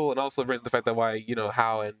 which is cool, and also brings the fact that why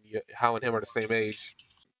Hao and him are the same age.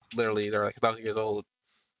 Literally, they're like 1,000 years old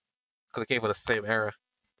because they came from the same era.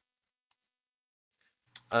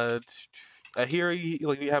 Uh, Here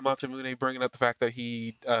we have Masamune bringing up the fact that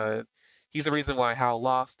he's the reason why Hao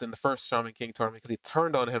lost in the first Shaman King tournament because he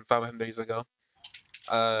turned on him 500 years ago.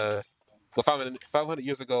 Well, 500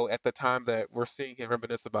 years ago at the time that we're seeing him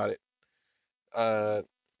reminisce about it. Uh,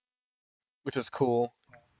 which is cool.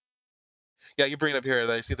 Yeah, you bring it up here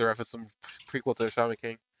that I see the reference some prequel to Shaman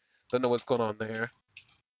King. Don't know what's going on there.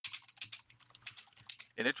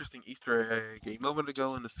 An interesting Easter egg. A moment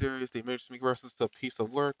ago in the series, they mentioned me versus a piece of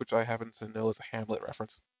work, which I happen to know is a Hamlet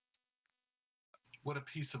reference. What a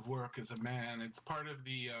piece of work is a man. It's part of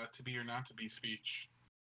the to be or not to be speech.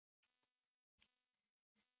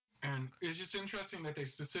 And it's just interesting that they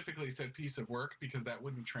specifically said piece of work because that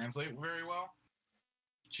wouldn't translate very well.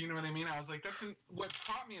 Do you know what I mean? I was like, what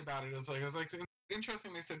caught me about it is like, I was like,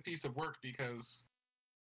 interesting they said piece of work because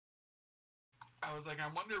I was like, I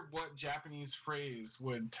wonder what Japanese phrase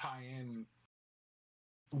would tie in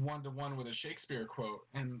one to one with a Shakespeare quote.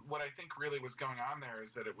 And what I think really was going on there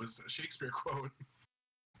is that it was a Shakespeare quote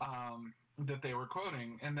that they were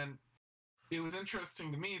quoting. And then it was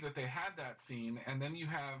interesting to me that they had that scene. And then you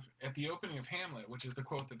have at the opening of Hamlet, which is the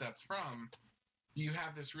quote that's from, you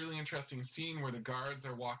have this really interesting scene where the guards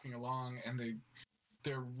are walking along and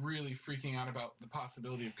they're really freaking out about the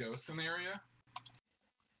possibility of ghosts in the area.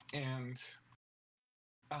 And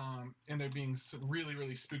they're being really,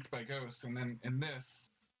 really spooked by ghosts. And then in this,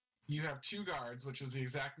 you have two guards, which was the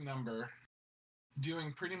exact number,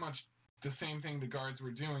 doing pretty much the same thing the guards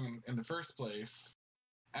were doing in the first place,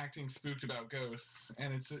 acting spooked about ghosts.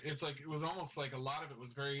 And it's like it was almost like a lot of it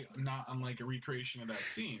was very not unlike a recreation of that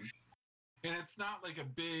scene. And it's not like a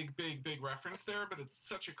big reference there, but it's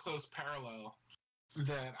such a close parallel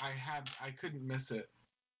that I couldn't miss it.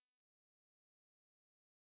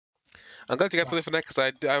 I'm glad you got something from that because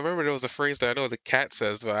I remember there was a phrase that I know the cat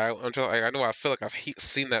says, but I know I feel like I've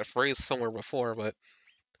seen that phrase somewhere before, but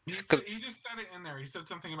He because just said it in there. He said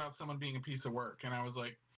something about someone being a piece of work, and I was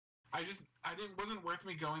like, I didn't wasn't worth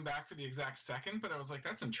me going back for the exact second, but I was like,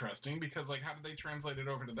 that's interesting because like how did they translate it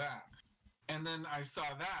over to that? And then I saw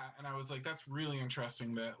that, and I was like, that's really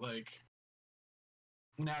interesting that like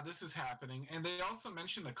now this is happening. And they also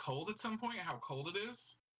mentioned the cold at some point, how cold it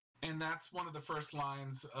is. And that's one of the first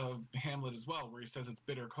lines of Hamlet as well, where he says it's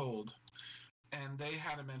bitter cold. And they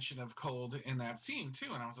had a mention of cold in that scene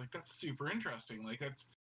too. And I was like, that's super interesting. Like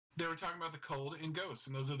they were talking about the cold and ghosts,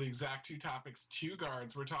 and those are the exact two topics two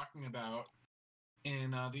guards were talking about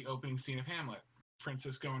in the opening scene of Hamlet,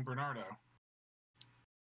 Francisco and Bernardo.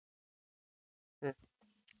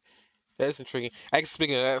 That's intriguing. Actually,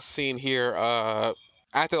 speaking of that scene here,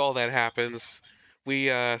 after all that happens,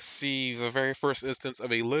 we see the very first instance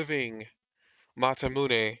of a living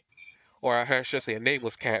Masamune, or I should say a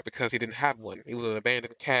nameless cat because he didn't have one. He was an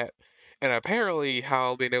abandoned cat. And apparently,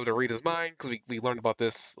 how being able to read his mind, because we learned about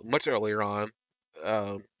this much earlier on,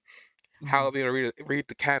 um, Hmm. how being able to read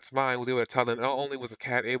the cat's mind was able to tell that not only was the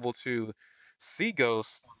cat able to see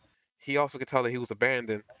ghosts, he also could tell that he was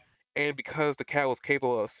abandoned. And because the cat was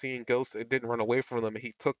capable of seeing ghosts, it didn't run away from them.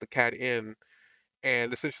 He took the cat in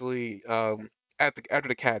and essentially, after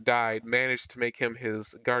the cat died, managed to make him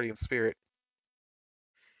his guardian spirit.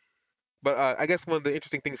 But I guess one of the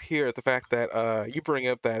interesting things here is the fact that you bring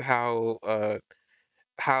up that how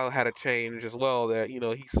had a change as well. That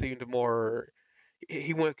he seemed more.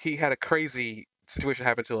 He had a crazy situation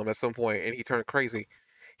happen to him at some point, and he turned crazy.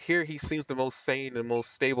 Here he seems the most sane and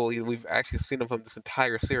most stable we've actually seen him from this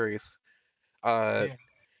entire series. Uh, Yeah.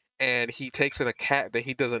 and he takes in a cat that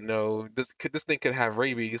he doesn't know. This thing could have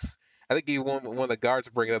rabies. I think even one of the guards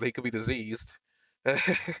bring it up that he could be diseased.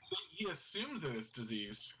 He assumes that it's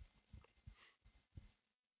diseased.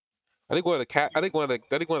 I think one of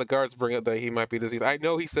the guards bring up that he might be diseased. I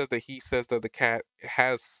know he says that the cat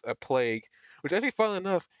has a plague, which actually, funnily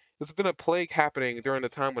enough, there's been a plague happening during the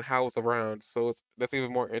time when Hal was around, so that's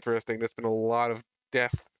even more interesting. There's been a lot of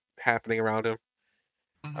death happening around him.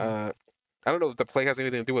 Hmm. Uh, I don't know if the plague has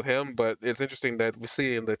anything to do with him, but it's interesting that we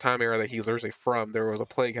see in the time era that he was originally from, there was a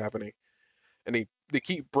plague happening, and they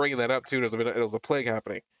keep bringing that up too. There was a plague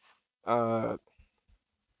happening. Uh,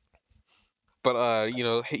 But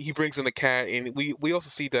he brings in the cat, and we also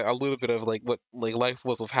see that a little bit of like what like life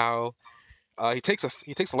was with Hal. He takes a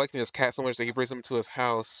liking to his cat so much that he brings him to his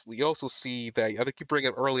house. We also see that I think you bring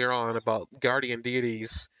up earlier on about guardian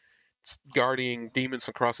deities guarding demons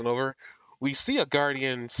from crossing over. We see a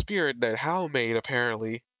guardian spirit that Hal made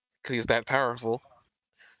apparently because he's that powerful.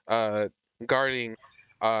 Uh, guarding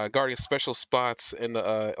guarding special spots in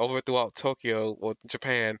over throughout Tokyo or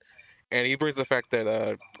Japan, and he brings the fact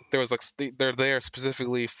that there was like they're there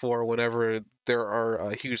specifically for whenever there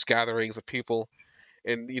are huge gatherings of people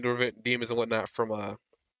and prevent demons and whatnot from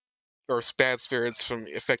or bad spirits from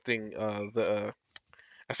affecting the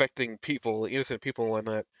affecting people, innocent people and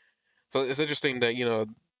whatnot. So it's interesting that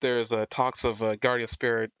there's talks of guardian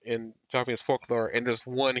spirit in Japanese folklore, and there's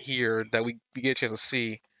one here that we get a chance to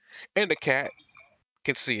see, and the cat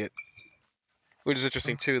can see it, which is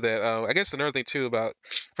interesting too. That I guess another thing too about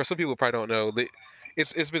for some people who probably don't know,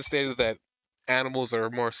 it's been stated that animals are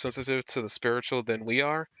more sensitive to the spiritual than we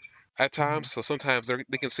are at Hmm. times. So sometimes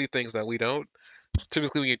they can see things that we don't.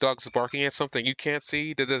 Typically, when your dog is barking at something you can't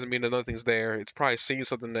see, that doesn't mean that nothing's there. It's probably seeing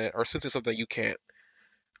something that or sensing something you can't.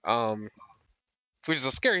 Um, which is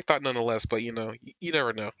a scary thought nonetheless. But you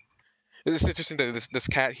never know. It's interesting that this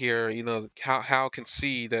cat here, how can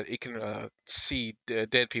see that it can see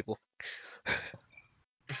dead people.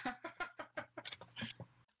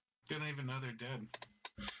 They don't even know they're dead.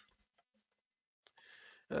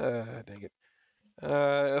 Dang it.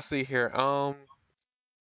 Let's see here.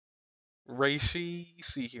 Reishi,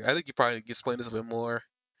 see here. I think you probably can explain this a bit more.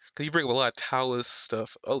 Because you bring up a lot of Taoist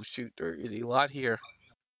stuff. Oh, shoot, there is a lot here.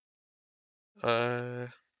 Uh,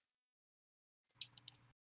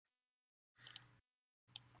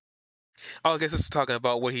 I guess this is talking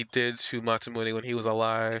about what he did to Masamune when he was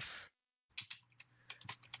alive.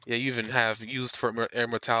 Yeah, you even have used for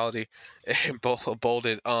immortality and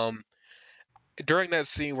bolded. During that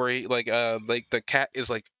scene where he like the cat is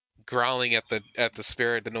like growling at the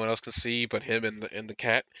spirit that no one else can see but him and the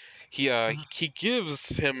cat, Hmm. he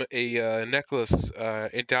gives him a necklace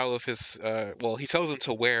endowed with his well, he tells him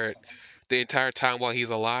to wear it the entire time while he's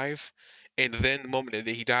alive, and then the moment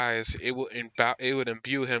that he dies it would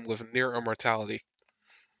imbue him with near immortality,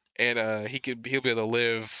 and he'll be able to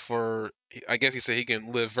live for, I guess he said he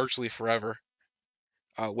can live virtually forever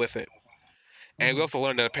with it. And we Hmm. also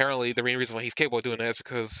learned that apparently the main reason why he's capable of doing that is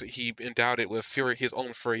because he endowed it with his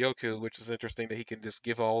own Furyoku, which is interesting that he can just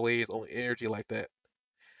give away his own energy like that.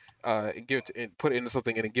 And and put it into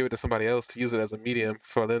something and then give it to somebody else to use it as a medium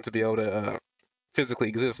for them to be able to physically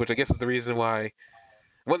exist, which I guess is the reason why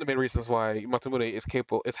one of the main reasons why Masamune is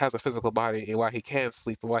capable, is has a physical body and why he can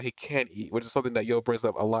sleep and why he can eat, which is something that Yo brings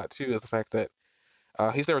up a lot too, is the fact that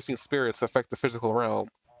he's never seen spirits affect the physical realm,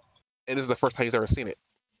 and this is the first time he's ever seen it.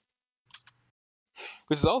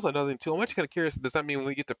 Which is also another thing too. I'm actually kind of curious. Does that mean when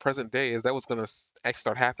we get to present day, is that what's going to actually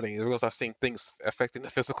start happening? We're going to start seeing things affecting the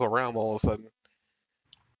physical realm all of a sudden.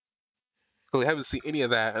 Because we haven't seen any of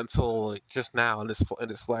that until like, just now in this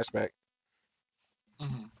flashback.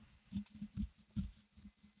 Hmm.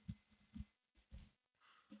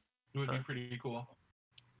 It would be Uh, pretty cool.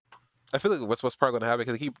 I feel like what's probably going to happen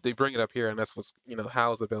because they bring it up here, and that's what's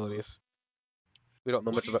Hal's abilities. We don't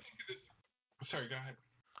know What much do you about think of this? Sorry, go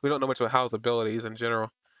ahead. Hal's abilities in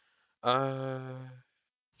general. Uh,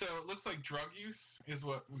 So it looks like drug use is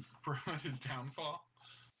what brought his downfall.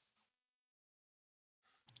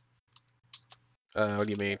 what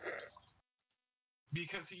do you mean?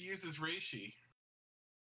 Because he uses reishi,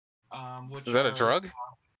 Is which that a are drug?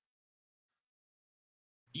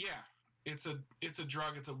 yeah, it's a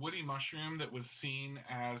drug. It's a woody mushroom that was seen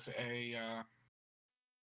as a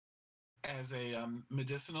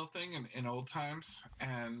medicinal thing in old times,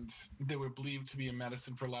 and they were believed to be a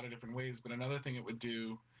medicine for a lot of different ways. But another thing it would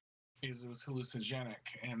do is it was hallucinogenic,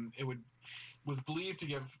 and it was believed to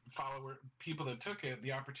give people that took it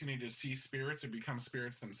the opportunity to see spirits or become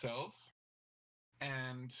spirits themselves.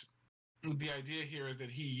 And the idea here is that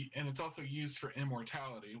and it's also used for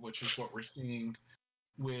immortality, which is what we're seeing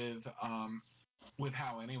with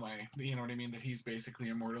Hal anyway. You know what I mean? That he's basically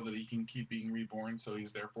immortal, that he can keep being reborn, so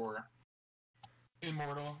he's therefore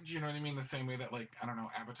immortal. Do you know what I mean? The same way that, like, I don't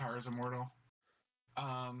know, Avatar is immortal.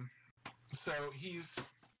 So he's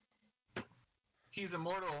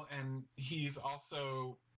immortal, and he's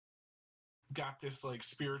also got this like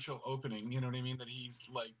spiritual opening. You know what I mean? That he's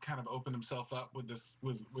like kind of opened himself up with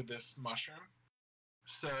this mushroom.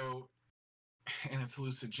 So, and it's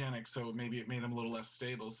hallucinogenic, so maybe it made him a little less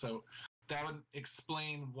stable. So that would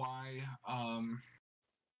explain why.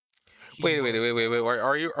 Wait.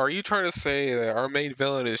 Are you trying to say that our main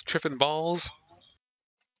villain is tripping balls?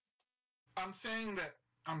 I'm saying that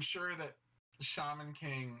I'm sure that Shaman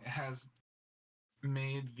King has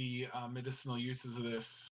made the medicinal uses of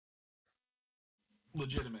this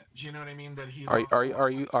legitimate. Do you know what I mean? That he's Are also are you- are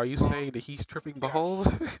you are you saying that he's tripping balls?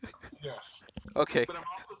 yes, yes. Okay. But I'm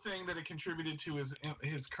also saying that it contributed to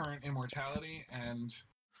his current immortality, and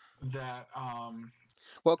that Well, and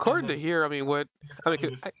according that to he here, I mean, what has I mean,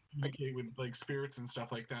 ability to communicate with like spirits and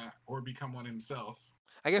stuff like that, or become one himself.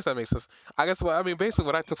 I guess that makes sense. I guess what I mean, basically,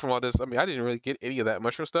 what I took from all this, I mean, I didn't really get any of that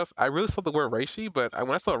mushroom stuff. I really saw the word reishi, but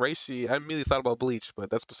when I saw reishi, I immediately thought about bleach. But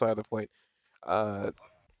that's beside the point. Uh,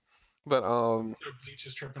 but So Bleach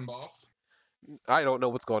is tripping balls. I don't know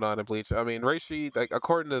what's going on in Bleach. I mean, reishi, like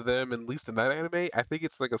according to them, at least in that anime, I think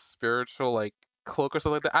it's like a spiritual like cloak or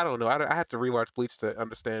something like that. I don't know. I have to rewatch Bleach to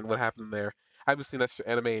understand what happened there. I haven't seen that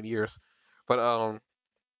anime in years. But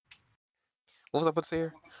what was I about to say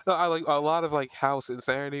here? No, I like a lot of like House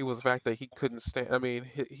insanity was the fact that he couldn't stand. I mean,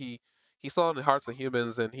 he saw in the hearts of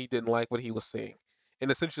humans and he didn't like what he was seeing, and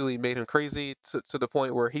essentially made him crazy to the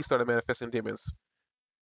point where he started manifesting demons,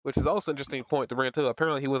 which is also an interesting point to bring it to.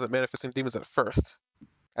 Apparently, he wasn't manifesting demons at first.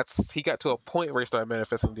 He got to a point where he started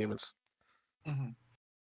manifesting demons, Mm-hmm.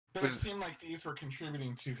 But which it is seemed like these were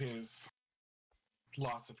contributing to his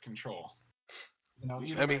loss of control. You know,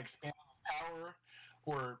 either I by mean, expanding his power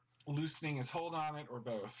or loosening his hold on it, or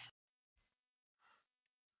both.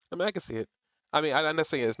 I can see it. I mean, I'm not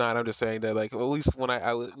saying it's not. I'm just saying that like at least when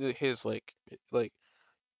his like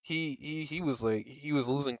he was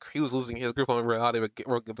losing his grip on reality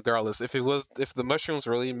regardless. If the mushrooms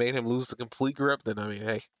really made him lose the complete grip, then I mean,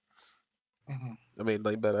 hey, Mm-hmm. I mean,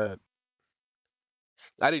 like, but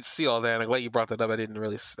I didn't see all that. And I'm glad you brought that up. I didn't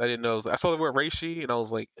know. I saw the word reishi, and I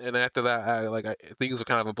was like, and after that, things were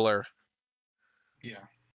kind of a blur. Yeah.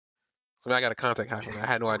 I mean, I got a contact high from that. I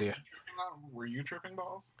had no idea. Were you tripping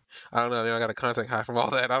balls? I don't know. I got a contact high from all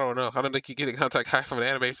that. I don't know. I don't think you get a contact high from an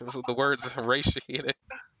animation with the words reishi in it.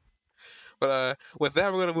 But with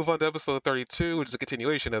that, we're gonna move on to episode 32, which is a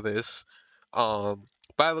continuation of this.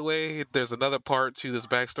 By the way, there's another part to this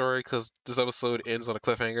backstory because this episode ends on a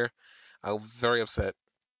cliffhanger. I'm very upset.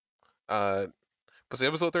 Uh, but see,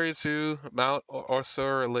 episode 32, Mount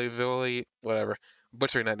Orsur Levili, whatever,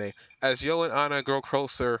 butchering that name. As Yo and Anna grow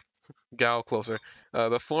closer, Gal closer,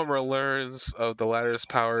 the former learns of the latter's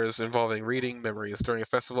powers involving reading memories. During a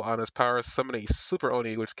festival, Anna's powers summon a super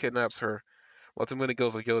Oni, which kidnaps her, while Tamuna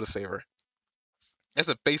goes with Yo to save her. That's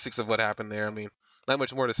the basics of what happened there. I mean, not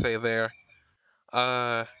much more to say there.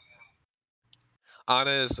 Uh,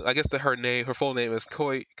 Anna's, I guess her full name is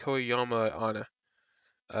Koyama Anna.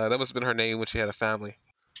 That must have been her name when she had a family.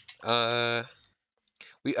 Uh,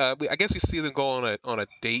 I guess we see them go on a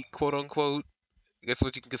date, quote unquote. I guess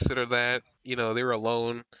what you can consider that. They were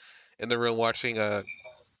alone in the room watching. I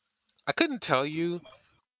couldn't tell you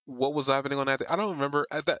what was happening on that. I don't remember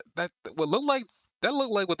that. What looked like that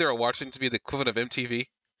looked like what they were watching to be the equivalent of MTV.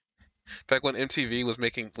 Back when MTV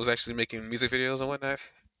was actually making music videos and whatnot.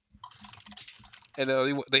 And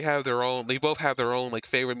they both have their own like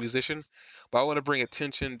favorite musician. But I want to bring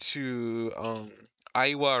attention to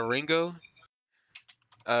Aiwa Ringo.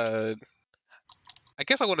 Uh, I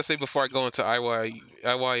guess I want to say before I go into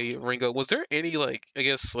IY Ringo, was there any like I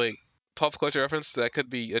guess like pop culture reference that could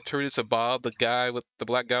be attributed to Bob, the guy with the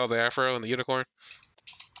black guy with the afro and the unicorn?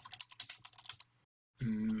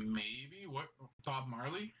 Maybe what Bob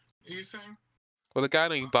Marley? Are you saying? Well, the guy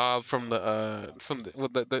named Bob from the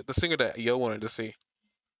singer that Yo wanted to see.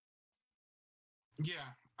 Yeah.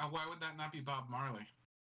 Why would that not be Bob Marley?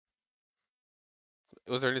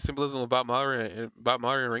 Was there any symbolism with Bob Marley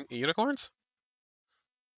and unicorns?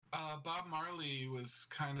 Bob Marley was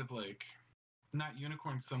kind of like not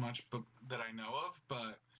unicorn so much, but that I know of,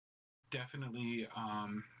 but definitely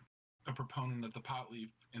a proponent of the pot leaf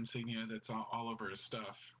insignia that's all over his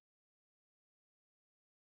stuff.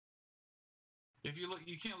 If you look,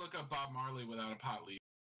 you can't look up Bob Marley without a pot leaf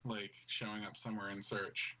like showing up somewhere in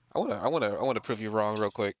search. I wanna prove you wrong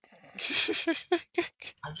real quick. I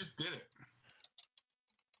just did it.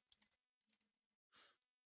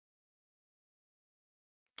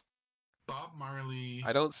 Bob Marley.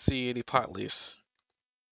 I don't see any pot leaves.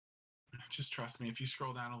 Just trust me. If you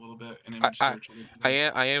scroll down a little bit and I image I, search a little I bit,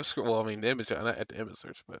 am I am well, I mean the image not at the image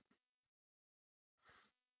search, but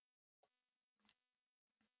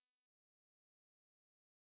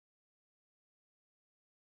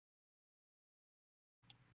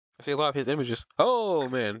I see a lot of his images. Oh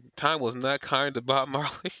man, time was not kind to Bob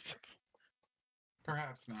Marley.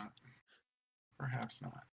 perhaps not. Perhaps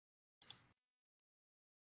not.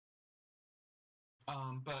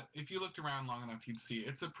 But if you looked around long enough, you'd see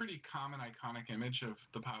it's a pretty common iconic image of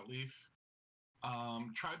the pot leaf.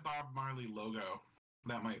 Try Bob Marley logo.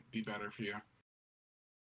 That might be better for you.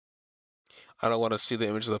 I don't want to see the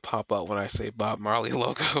images that pop up when I say Bob Marley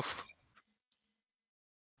logo.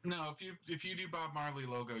 No, if you do Bob Marley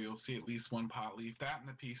logo, you'll see at least one pot leaf. That and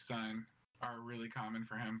the peace sign are really common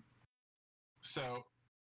for him. So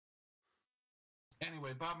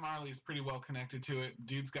anyway, Bob Marley's pretty well connected to it.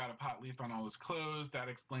 Dude's got a pot leaf on all his clothes. That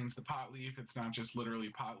explains the pot leaf. It's not just literally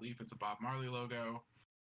pot leaf, it's a Bob Marley logo.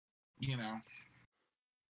 You know.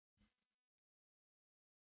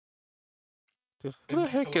 Dude, who the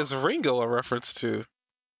heck is Ringo a reference to?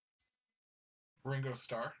 Ringo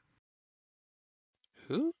Starr.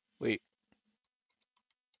 Who? Wait.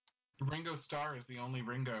 Ringo Starr is the only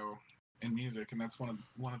Ringo in music, and that's one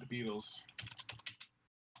of the Beatles.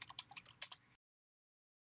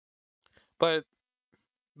 But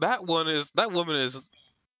that woman is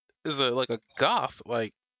a like a goth,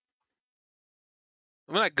 like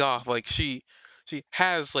I mean not goth, like she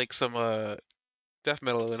has like some death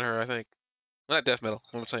metal in her, I think. Not death metal,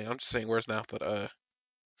 I'm just saying words now, but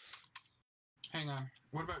Hang on.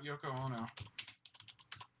 What about Yoko Ono?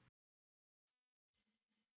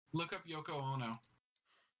 Look up Yoko Ono.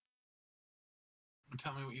 And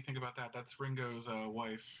tell me what you think about that. That's Ringo's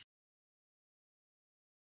wife.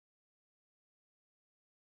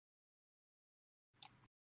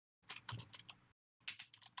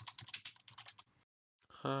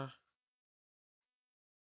 huh.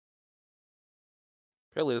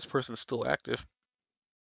 Apparently this person is still active.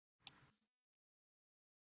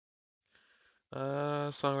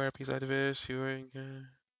 Songwriter, peace activist, Hewing,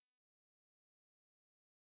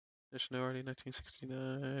 Nationality,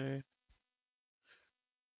 1969,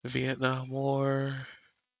 the Vietnam War.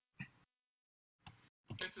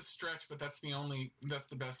 It's a stretch, but that's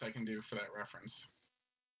the best I can do for that reference.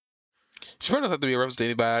 She might not have to be a reference to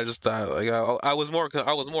anybody. I just thought like I was more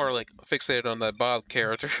like fixated on that Bob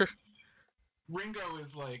character. Ringo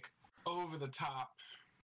is like over the top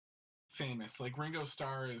famous. Like Ringo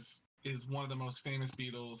Starr is one of the most famous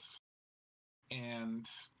Beatles, and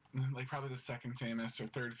like probably the second famous or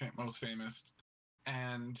third most famous.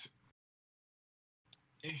 And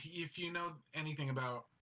if you know anything about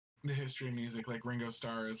the history of music, like Ringo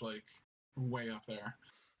Starr is like way up there.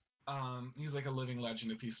 He's like a living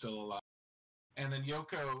legend if he's still alive. And then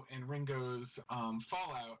Yoko and Ringo's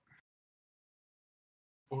fallout,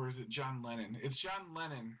 or is it John Lennon? It's John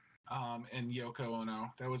Lennon and Yoko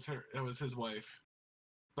Ono. That was his wife.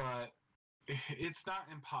 But it's not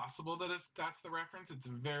impossible that that's the reference. It's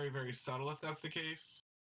very, very subtle if that's the case.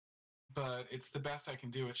 But it's the best I can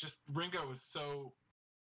do. It's just Ringo is so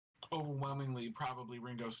overwhelmingly probably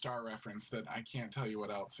Ringo Starr reference that I can't tell you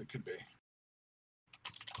what else it could be.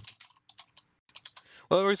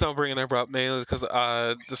 Well, the reason I'm bringing her up mainly is because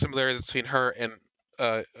the similarities between her and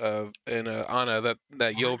Anna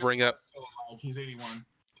that you'll bring up. Still alive. He's 81.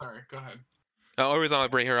 Sorry, go ahead. The only reason I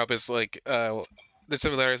bring her up is like the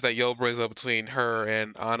similarities that Yo brings up between her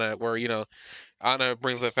and Anna, where Anna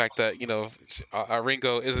brings up the fact that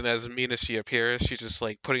Ringo isn't as mean as she appears. She's just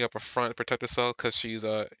like putting up a front to protect herself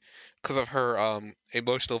because of her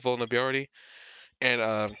emotional vulnerability,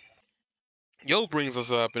 and Yo brings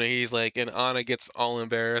us up, and he's like, and Anna gets all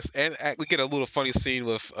embarrassed, and we get a little funny scene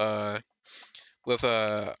with Anna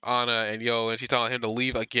and Yo, and she's telling him to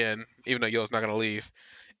leave again, even though Yo's not gonna leave,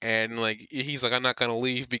 and like he's like, I'm not gonna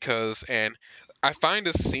leave because, and I find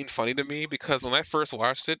this scene funny to me because when I first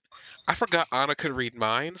watched it, I forgot Anna could read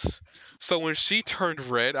minds. So when she turned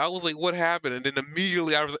red, I was like, what happened? And then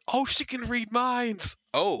immediately I was like, oh, she can read minds.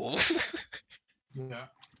 Oh. Yeah.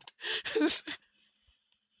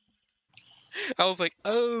 I was like,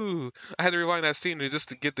 oh, I had to rewind that scene just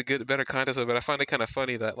to get the better context of it. But I find it kind of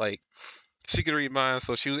funny that like she could read minds,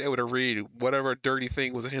 so she was able to read whatever dirty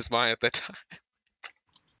thing was in his mind at that time.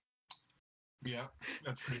 Yeah,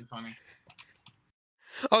 that's pretty funny.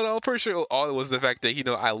 Oh no, I'm pretty sure all it was the fact that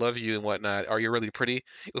I love you and whatnot, or you're really pretty.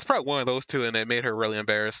 It was probably one of those two, and it made her really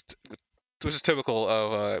embarrassed, which is typical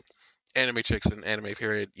of anime chicks in anime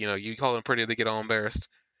period. You call them pretty, they get all embarrassed.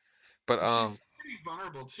 But She's pretty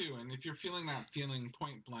vulnerable too, and if you're feeling that feeling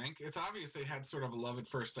point blank, it's obvious they had sort of a love at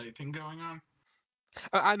first sight thing going on.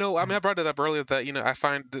 I know. I mean, I brought it up earlier that I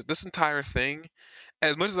find this entire thing,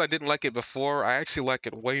 as much as I didn't like it before, I actually like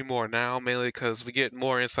it way more now, mainly because we get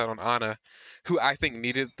more insight on Anna, who I think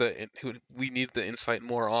who we needed the insight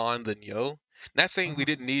more on than Yo. Not saying we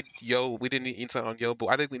didn't need Yo, we didn't need insight on Yo, but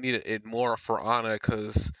I think we needed it more for Anna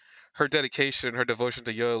because her dedication, her devotion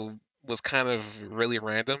to Yo was kind of really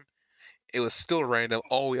random. It was still random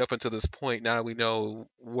all the way up until this point. Now we know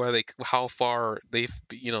how far they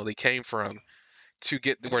came from to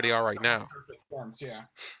get And where now they it are makes right almost now. perfect sense, yeah.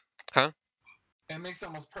 Huh? It makes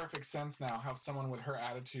almost perfect sense now how someone with her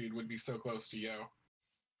attitude would be so close to Yo.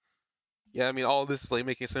 Yeah, I mean, all this is like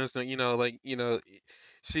making sense.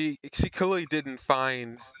 She clearly didn't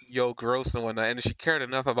find Yo gross and whatnot, and she cared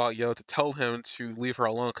enough about Yo to tell him to leave her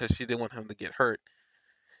alone because she didn't want him to get hurt.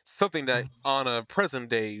 Something that on a present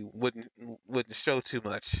day wouldn't show too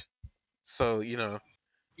much. So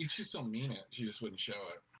She'd still mean it. She just wouldn't show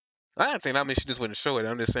it. I'm not saying I mean she just wouldn't show it.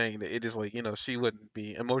 I'm just saying that it is like she wouldn't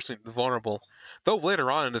be emotionally vulnerable. Though later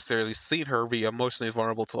on in the series we've seen her be emotionally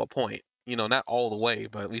vulnerable to a point. Not all the way,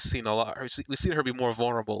 but we've seen a lot. We've seen her be more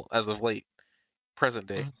vulnerable as of late, present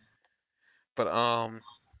day. But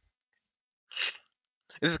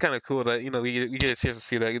this is kind of cool that we get a chance to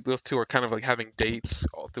see that those two are kind of like having dates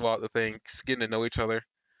all throughout the thing, just getting to know each other.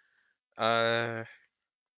 Uh,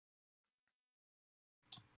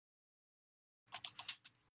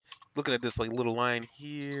 Looking at this like little line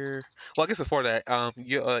here. Well, I guess before that,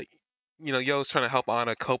 Yo's trying to help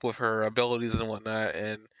Anna cope with her abilities and whatnot,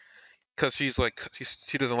 and because she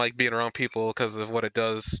doesn't like being around people because of what it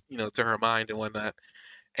does, to her mind and whatnot.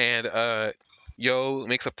 And Yo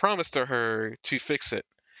makes a promise to her to fix it.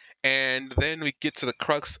 And then we get to the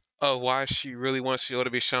crux of why she really wants Yo to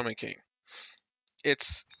be Shaman King.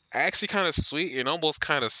 It's actually kind of sweet and almost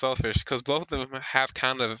kind of selfish because both of them have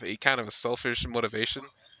kind of a selfish motivation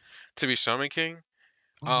to be Shaman King.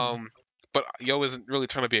 Mm-hmm. Um, but Yo isn't really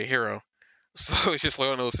trying to be a hero, so it's just like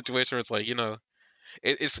one of those situations where it's like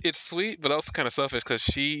it's sweet, but also kind of selfish because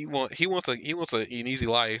he wants an easy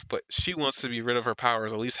life, but she wants to be rid of her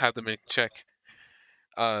powers, or at least have them in check.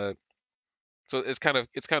 Uh, So it's kind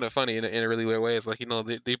of funny in a really weird way. It's like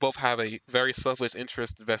they both have a very selfish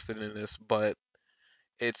interest vested in this, but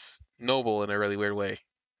it's noble in a really weird way.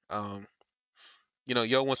 Um,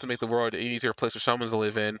 Yo wants to make the world an easier place for shamans to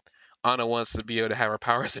live in. Anna wants to be able to have her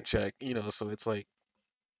powers in check. So it's like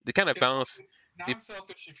they kind of balance. It's The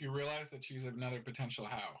non-selfish if you realize that she's another potential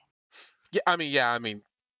how. yeah, I mean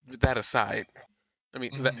that aside, I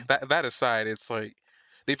mean Mm-hmm. that aside, it's like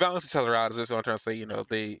they balance each other out. Is what I'm trying to say.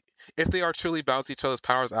 They if they are truly balance each other's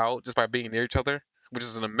powers out just by being near each other, which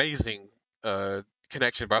is an amazing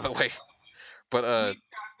connection, by the way. But We got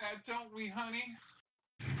that, don't we, honey?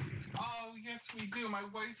 Oh, yes, we do. My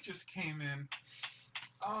wife just came in.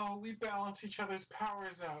 Oh, we balance each other's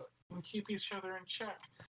powers out and keep each other in check.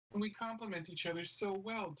 And we complement each other so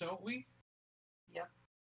well, don't we? Yep.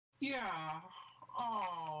 Yeah.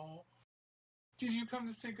 Oh. Did you come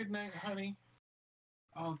to say goodnight, honey?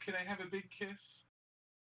 Oh, can I have a big kiss?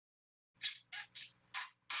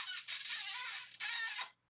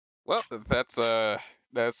 well,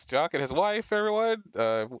 that's Jock and his wife. Everyone,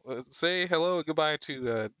 say hello and goodbye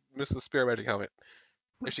to Mrs. Spear Magic Helmet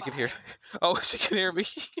if she can hear. Bye. Oh, she can hear me.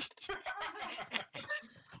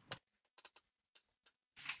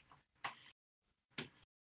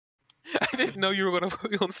 I didn't know you were going to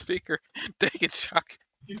put me on speaker. Dang it, Jock.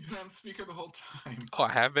 You've been on speaker the whole time. Oh,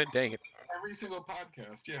 I have been. Dang it. Every single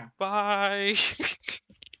podcast, yeah. Bye.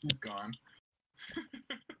 She's gone.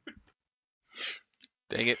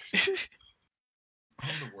 Dang it. I'm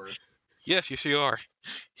the worst. Yes, you are.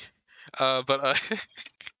 But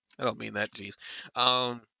I don't mean that. Jeez.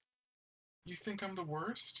 Um, You think I'm the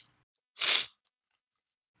worst?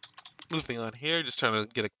 moving on here, just trying to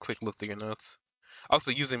get a quick look through your notes.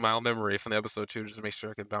 Also using my own memory from the episode too, just to make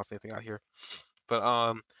sure I can bounce anything out here.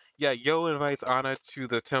 But yeah, Yo invites Anna to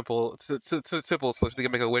the temple to the temple so she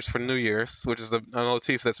can make a wish for New Year's, which is a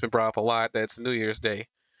motif that's been brought up a lot. That's New Year's Day,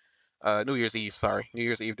 New Year's Eve. Sorry, New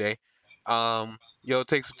Year's Eve day. Yo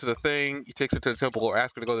takes her to the thing. He takes her to the temple or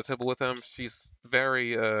asks her to go to the temple with him. She's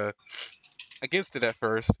very against it at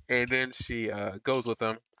first, and then she goes with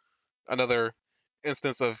him. Another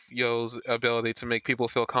instance of Yo's ability to make people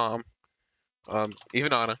feel calm,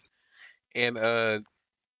 even Anna. And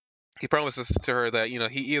he promises to her that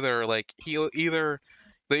he either like he'll either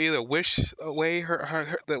they either wish away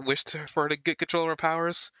her that wish for her to get control of her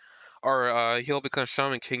powers, or he'll become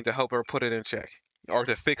Shaman King to help her put it in check or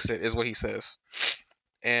to fix it, is what he says.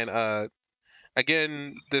 And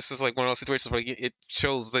again, this is like one of those situations where it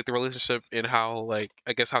shows like the relationship and how like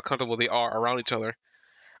I guess how comfortable they are around each other.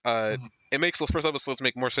 Uh, Mhm. it makes those first episodes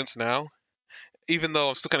make more sense now, even though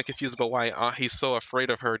I'm still kind of confused about why he's so afraid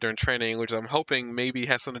of her during training, which I'm hoping maybe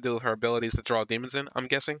has something to do with her abilities to draw demons in. I'm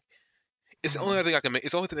guessing it's the only Mhm. other thing I can make.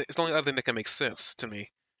 It's the only other thing that can make sense to me.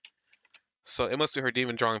 So it must be her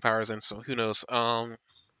demon drawing powers in. So who knows?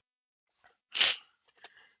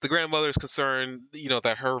 The grandmother is concerned,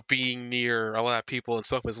 that her being near a lot of people and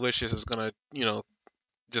self his wishes is gonna,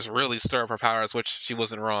 just really stir up her powers, which she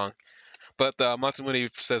wasn't wrong. But Matsumune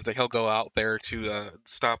says that he'll go out there to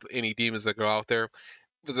stop any demons that go out there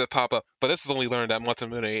that pop up. But this is only learned that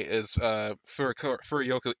Matsumune is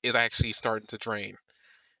Furioku is actually starting to drain.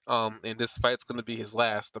 And this fight's going to be his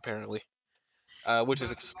last apparently. Which But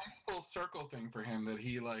is it's a nice full circle thing for him that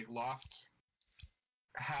he like lost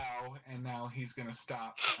How, and now he's gonna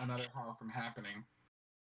stop another How from happening.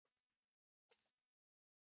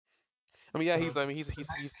 I mean, yeah, So he's it's, I mean it's a nice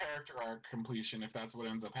he's character arc completion if that's what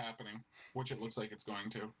ends up happening, which it looks like it's going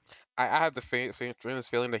to. I have the tremendous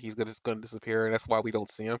feeling that he's gonna disappear, and that's why we don't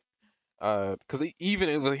see him. Because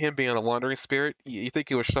even with him being a wandering spirit, you think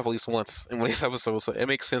he would show up at least once in one of these episodes, so it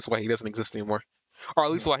makes sense why he doesn't exist anymore, or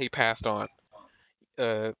at least Yeah. why he passed on.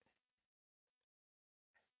 Uh,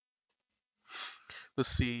 let's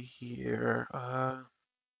see here.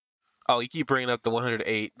 Oh, you keep bringing up the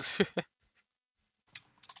 108,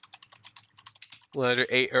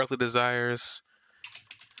 108 earthly desires,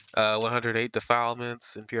 108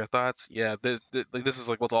 defilements and pure thoughts. Yeah, this is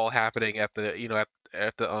like what's all happening at the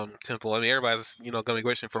at the temple. I mean, everybody's gonna be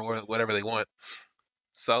wishing for whatever they want,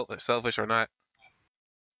 selfish or not.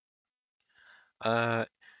 Uh,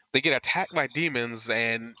 they get attacked by demons,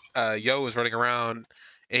 and Yo is running around,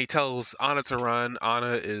 and he tells Anna to run.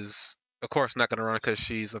 Anna is, of course, not going to run because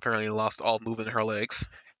she's apparently lost all movement in her legs,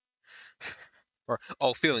 or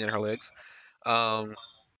all feeling in her legs. Um,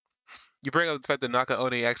 you bring up the fact that Naka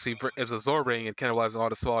Oni actually is absorbing and cannibalizing all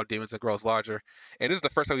the smaller demons and grows larger. And this is the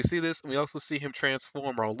first time we see this, and we also see him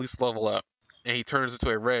transform or at least level up. And he turns into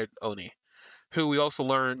a red Oni, who we also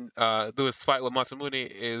learn through his fight with Matsumune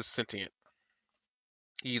is sentient.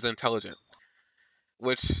 He's intelligent,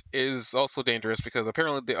 which is also dangerous because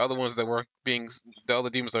apparently the other ones that were being the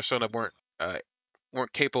other demons that showing up weren't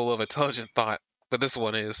capable of intelligent thought, but this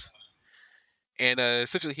one is. And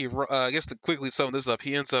essentially, I guess to quickly sum this up,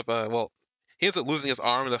 he ends up losing his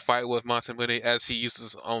arm in the fight with Masamune as he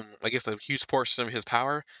uses I guess a huge portion of his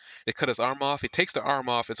power to cut his arm off. He takes the arm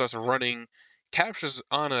off and starts running, captures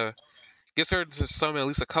Anna, gets her to summon at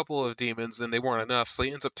least a couple of demons, and they weren't enough. So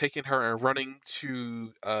he ends up taking her and running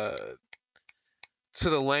to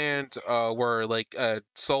the land where like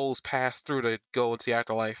souls pass through to go into the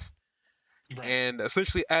afterlife. Right. And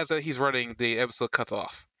essentially, as he's running, the episode cuts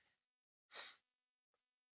off.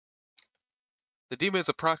 The demon is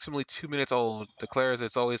approximately 2 minutes old. Declares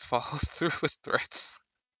it always follows through with threats.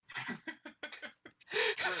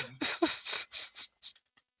 It's true.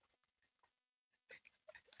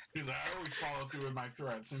 Because I always follow through with my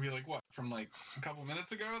threats and be like, what, from like a couple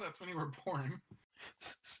minutes ago? That's when you were born.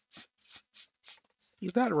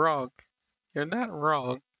 He's not wrong. You're not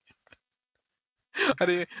wrong.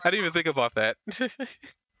 Because I didn't even think about that.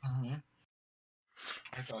 Mhm.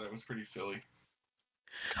 I thought it was pretty silly.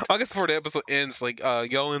 I guess before the episode ends, like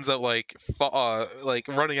Yo ends up like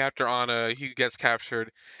running after Anna. He gets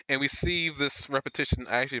captured, and we see this repetition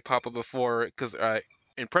actually pop up before because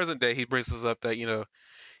in present day he brings us up that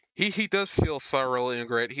he does feel sorrow and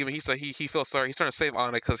regret. He said he feels sorry. He's trying to save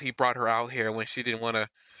Anna because he brought her out here when she didn't want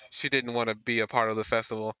to be a part of the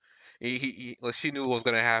festival. Like, she knew what was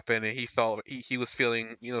going to happen, and he was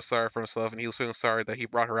feeling sorry for himself, and he was feeling sorry that he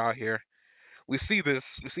brought her out here. we see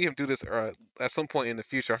him do this at some point in the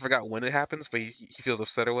future. I forgot when it happens, but he feels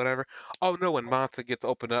upset or whatever. Oh no, when Manta gets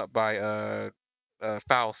opened up by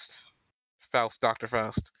Dr.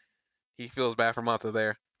 Faust. He feels bad for Manta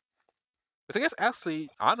there. But I guess actually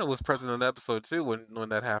Anna was present in the episode too when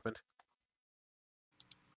that happened.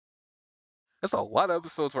 There's a lot of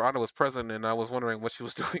episodes where Anna was present, and I was wondering what she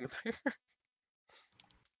was doing there.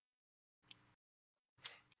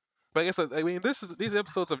 But I guess these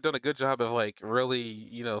episodes have done a good job of like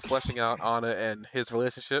really fleshing out Anna and his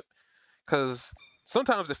relationship, because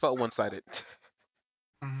sometimes it felt one-sided.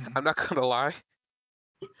 Mm-hmm. I'm not gonna lie.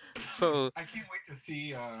 So I can't wait to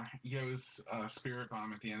see Yo's spirit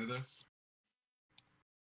bomb at the end of this.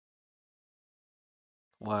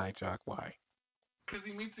 why, Jock? Why? Because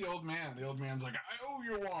he meets the old man. The old man's like, "I owe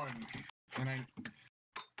you one," and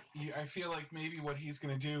I feel like maybe what he's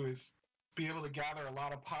going to do is be able to gather a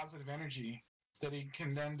lot of positive energy that he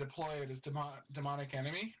can then deploy at his demonic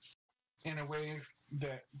enemy in a way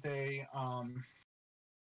that they're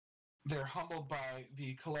humbled by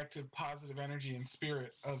the collective positive energy and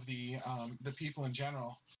spirit of the people in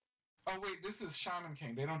general. Oh wait, this is Shaman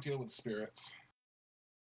King. They don't deal with spirits.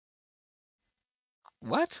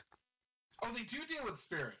 What? Oh, they do deal with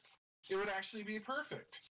spirits. It would actually be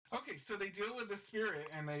perfect. Okay, so they deal with the spirit,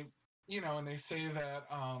 and they say that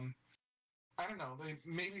I don't know, they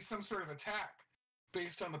maybe some sort of attack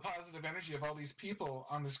based on the positive energy of all these people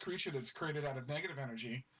on this creature that's created out of negative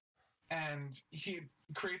energy, and he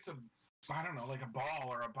creates I don't know, like a ball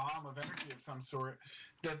or a bomb of energy of some sort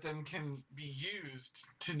that then can be used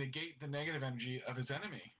to negate the negative energy of his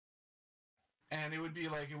enemy. And it would be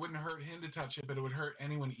like, it wouldn't hurt him to touch it, but it would hurt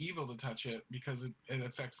anyone evil to touch it because it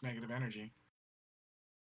affects negative energy.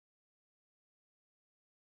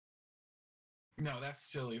 No, that's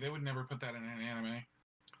silly. They would never put that in an anime.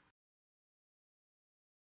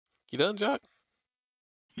 You done, Jock?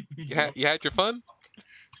 Yep. You had your fun?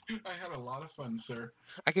 I had a lot of fun, sir.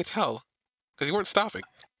 I could tell, because you weren't stopping.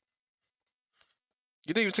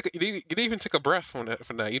 You didn't even take a breath from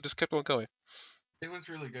that. You just kept on going. It was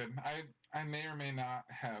really good. I may or may not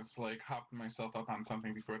have like hopped myself up on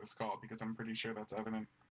something before this call because I'm pretty sure that's evident.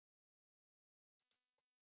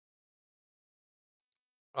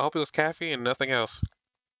 I hope it was caffeine and nothing else.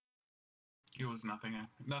 It was nothing.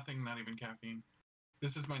 Nothing, not even caffeine.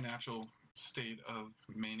 This is my natural state of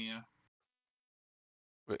mania.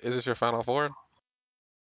 Is this your final form?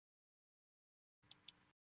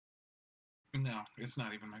 No, it's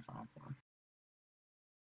not even my final form.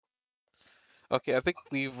 Okay, I think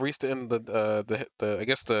we've reached the end of the I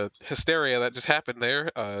guess the hysteria that just happened there.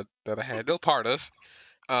 That I had no part of.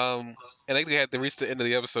 And I think we had to reach the end of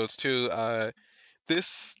the episodes too.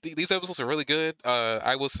 These episodes are really good.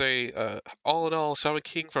 I will say, all in all, Shaman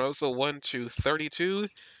King from episode 1 to 32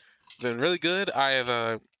 been really good. I've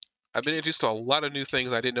been introduced to a lot of new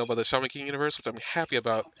things I didn't know about the Shaman King universe, which I'm happy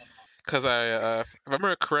about. Because if I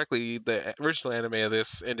remember correctly, the original anime of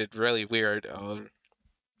this ended really weird.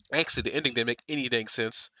 Actually, the ending didn't make any dang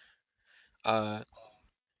sense. Uh,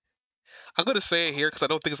 I'm gonna say it here because I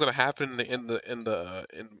don't think it's gonna happen in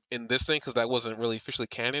this thing because that wasn't really officially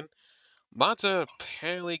canon. Manta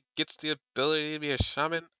apparently gets the ability to be a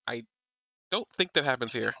shaman. I don't think that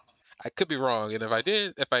happens here. I could be wrong, and if I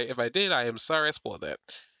did, I am sorry I spoiled that.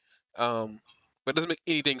 But it doesn't make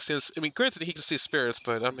any dang sense. I mean, granted, he can see spirits,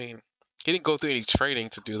 but I mean, he didn't go through any training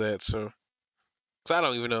to do that, so I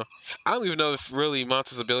don't even know. I don't even know if really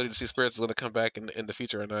Manta's ability to see spirits is going to come back in the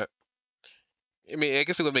future or not. I mean, I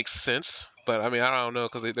guess it would make sense, but I mean, I don't know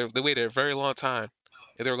because they waited a very long time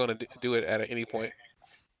if they were going to do it at any point.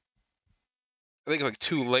 I think it's like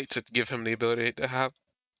too late to give him the ability to have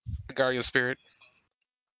a guardian spirit.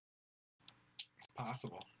 It's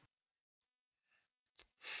possible.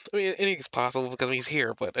 I mean, anything's possible because he's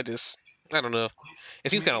here, but I don't know.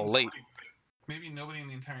 It seems kind of late. Maybe nobody in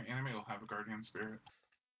the entire anime will have a guardian spirit.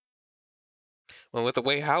 Well, with the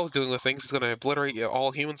way How's doing with things, he's going to obliterate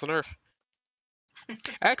all humans on Earth.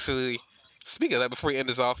 Actually, speaking of that, before we end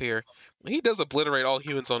this off here, when he does obliterate all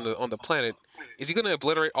humans on the planet, is he going to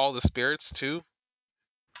obliterate all the spirits too?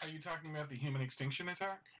 Are you talking about the human extinction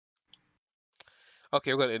attack?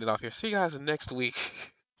 Okay, we're going to end it off here. See you guys next week.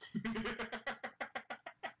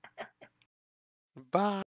 Bye.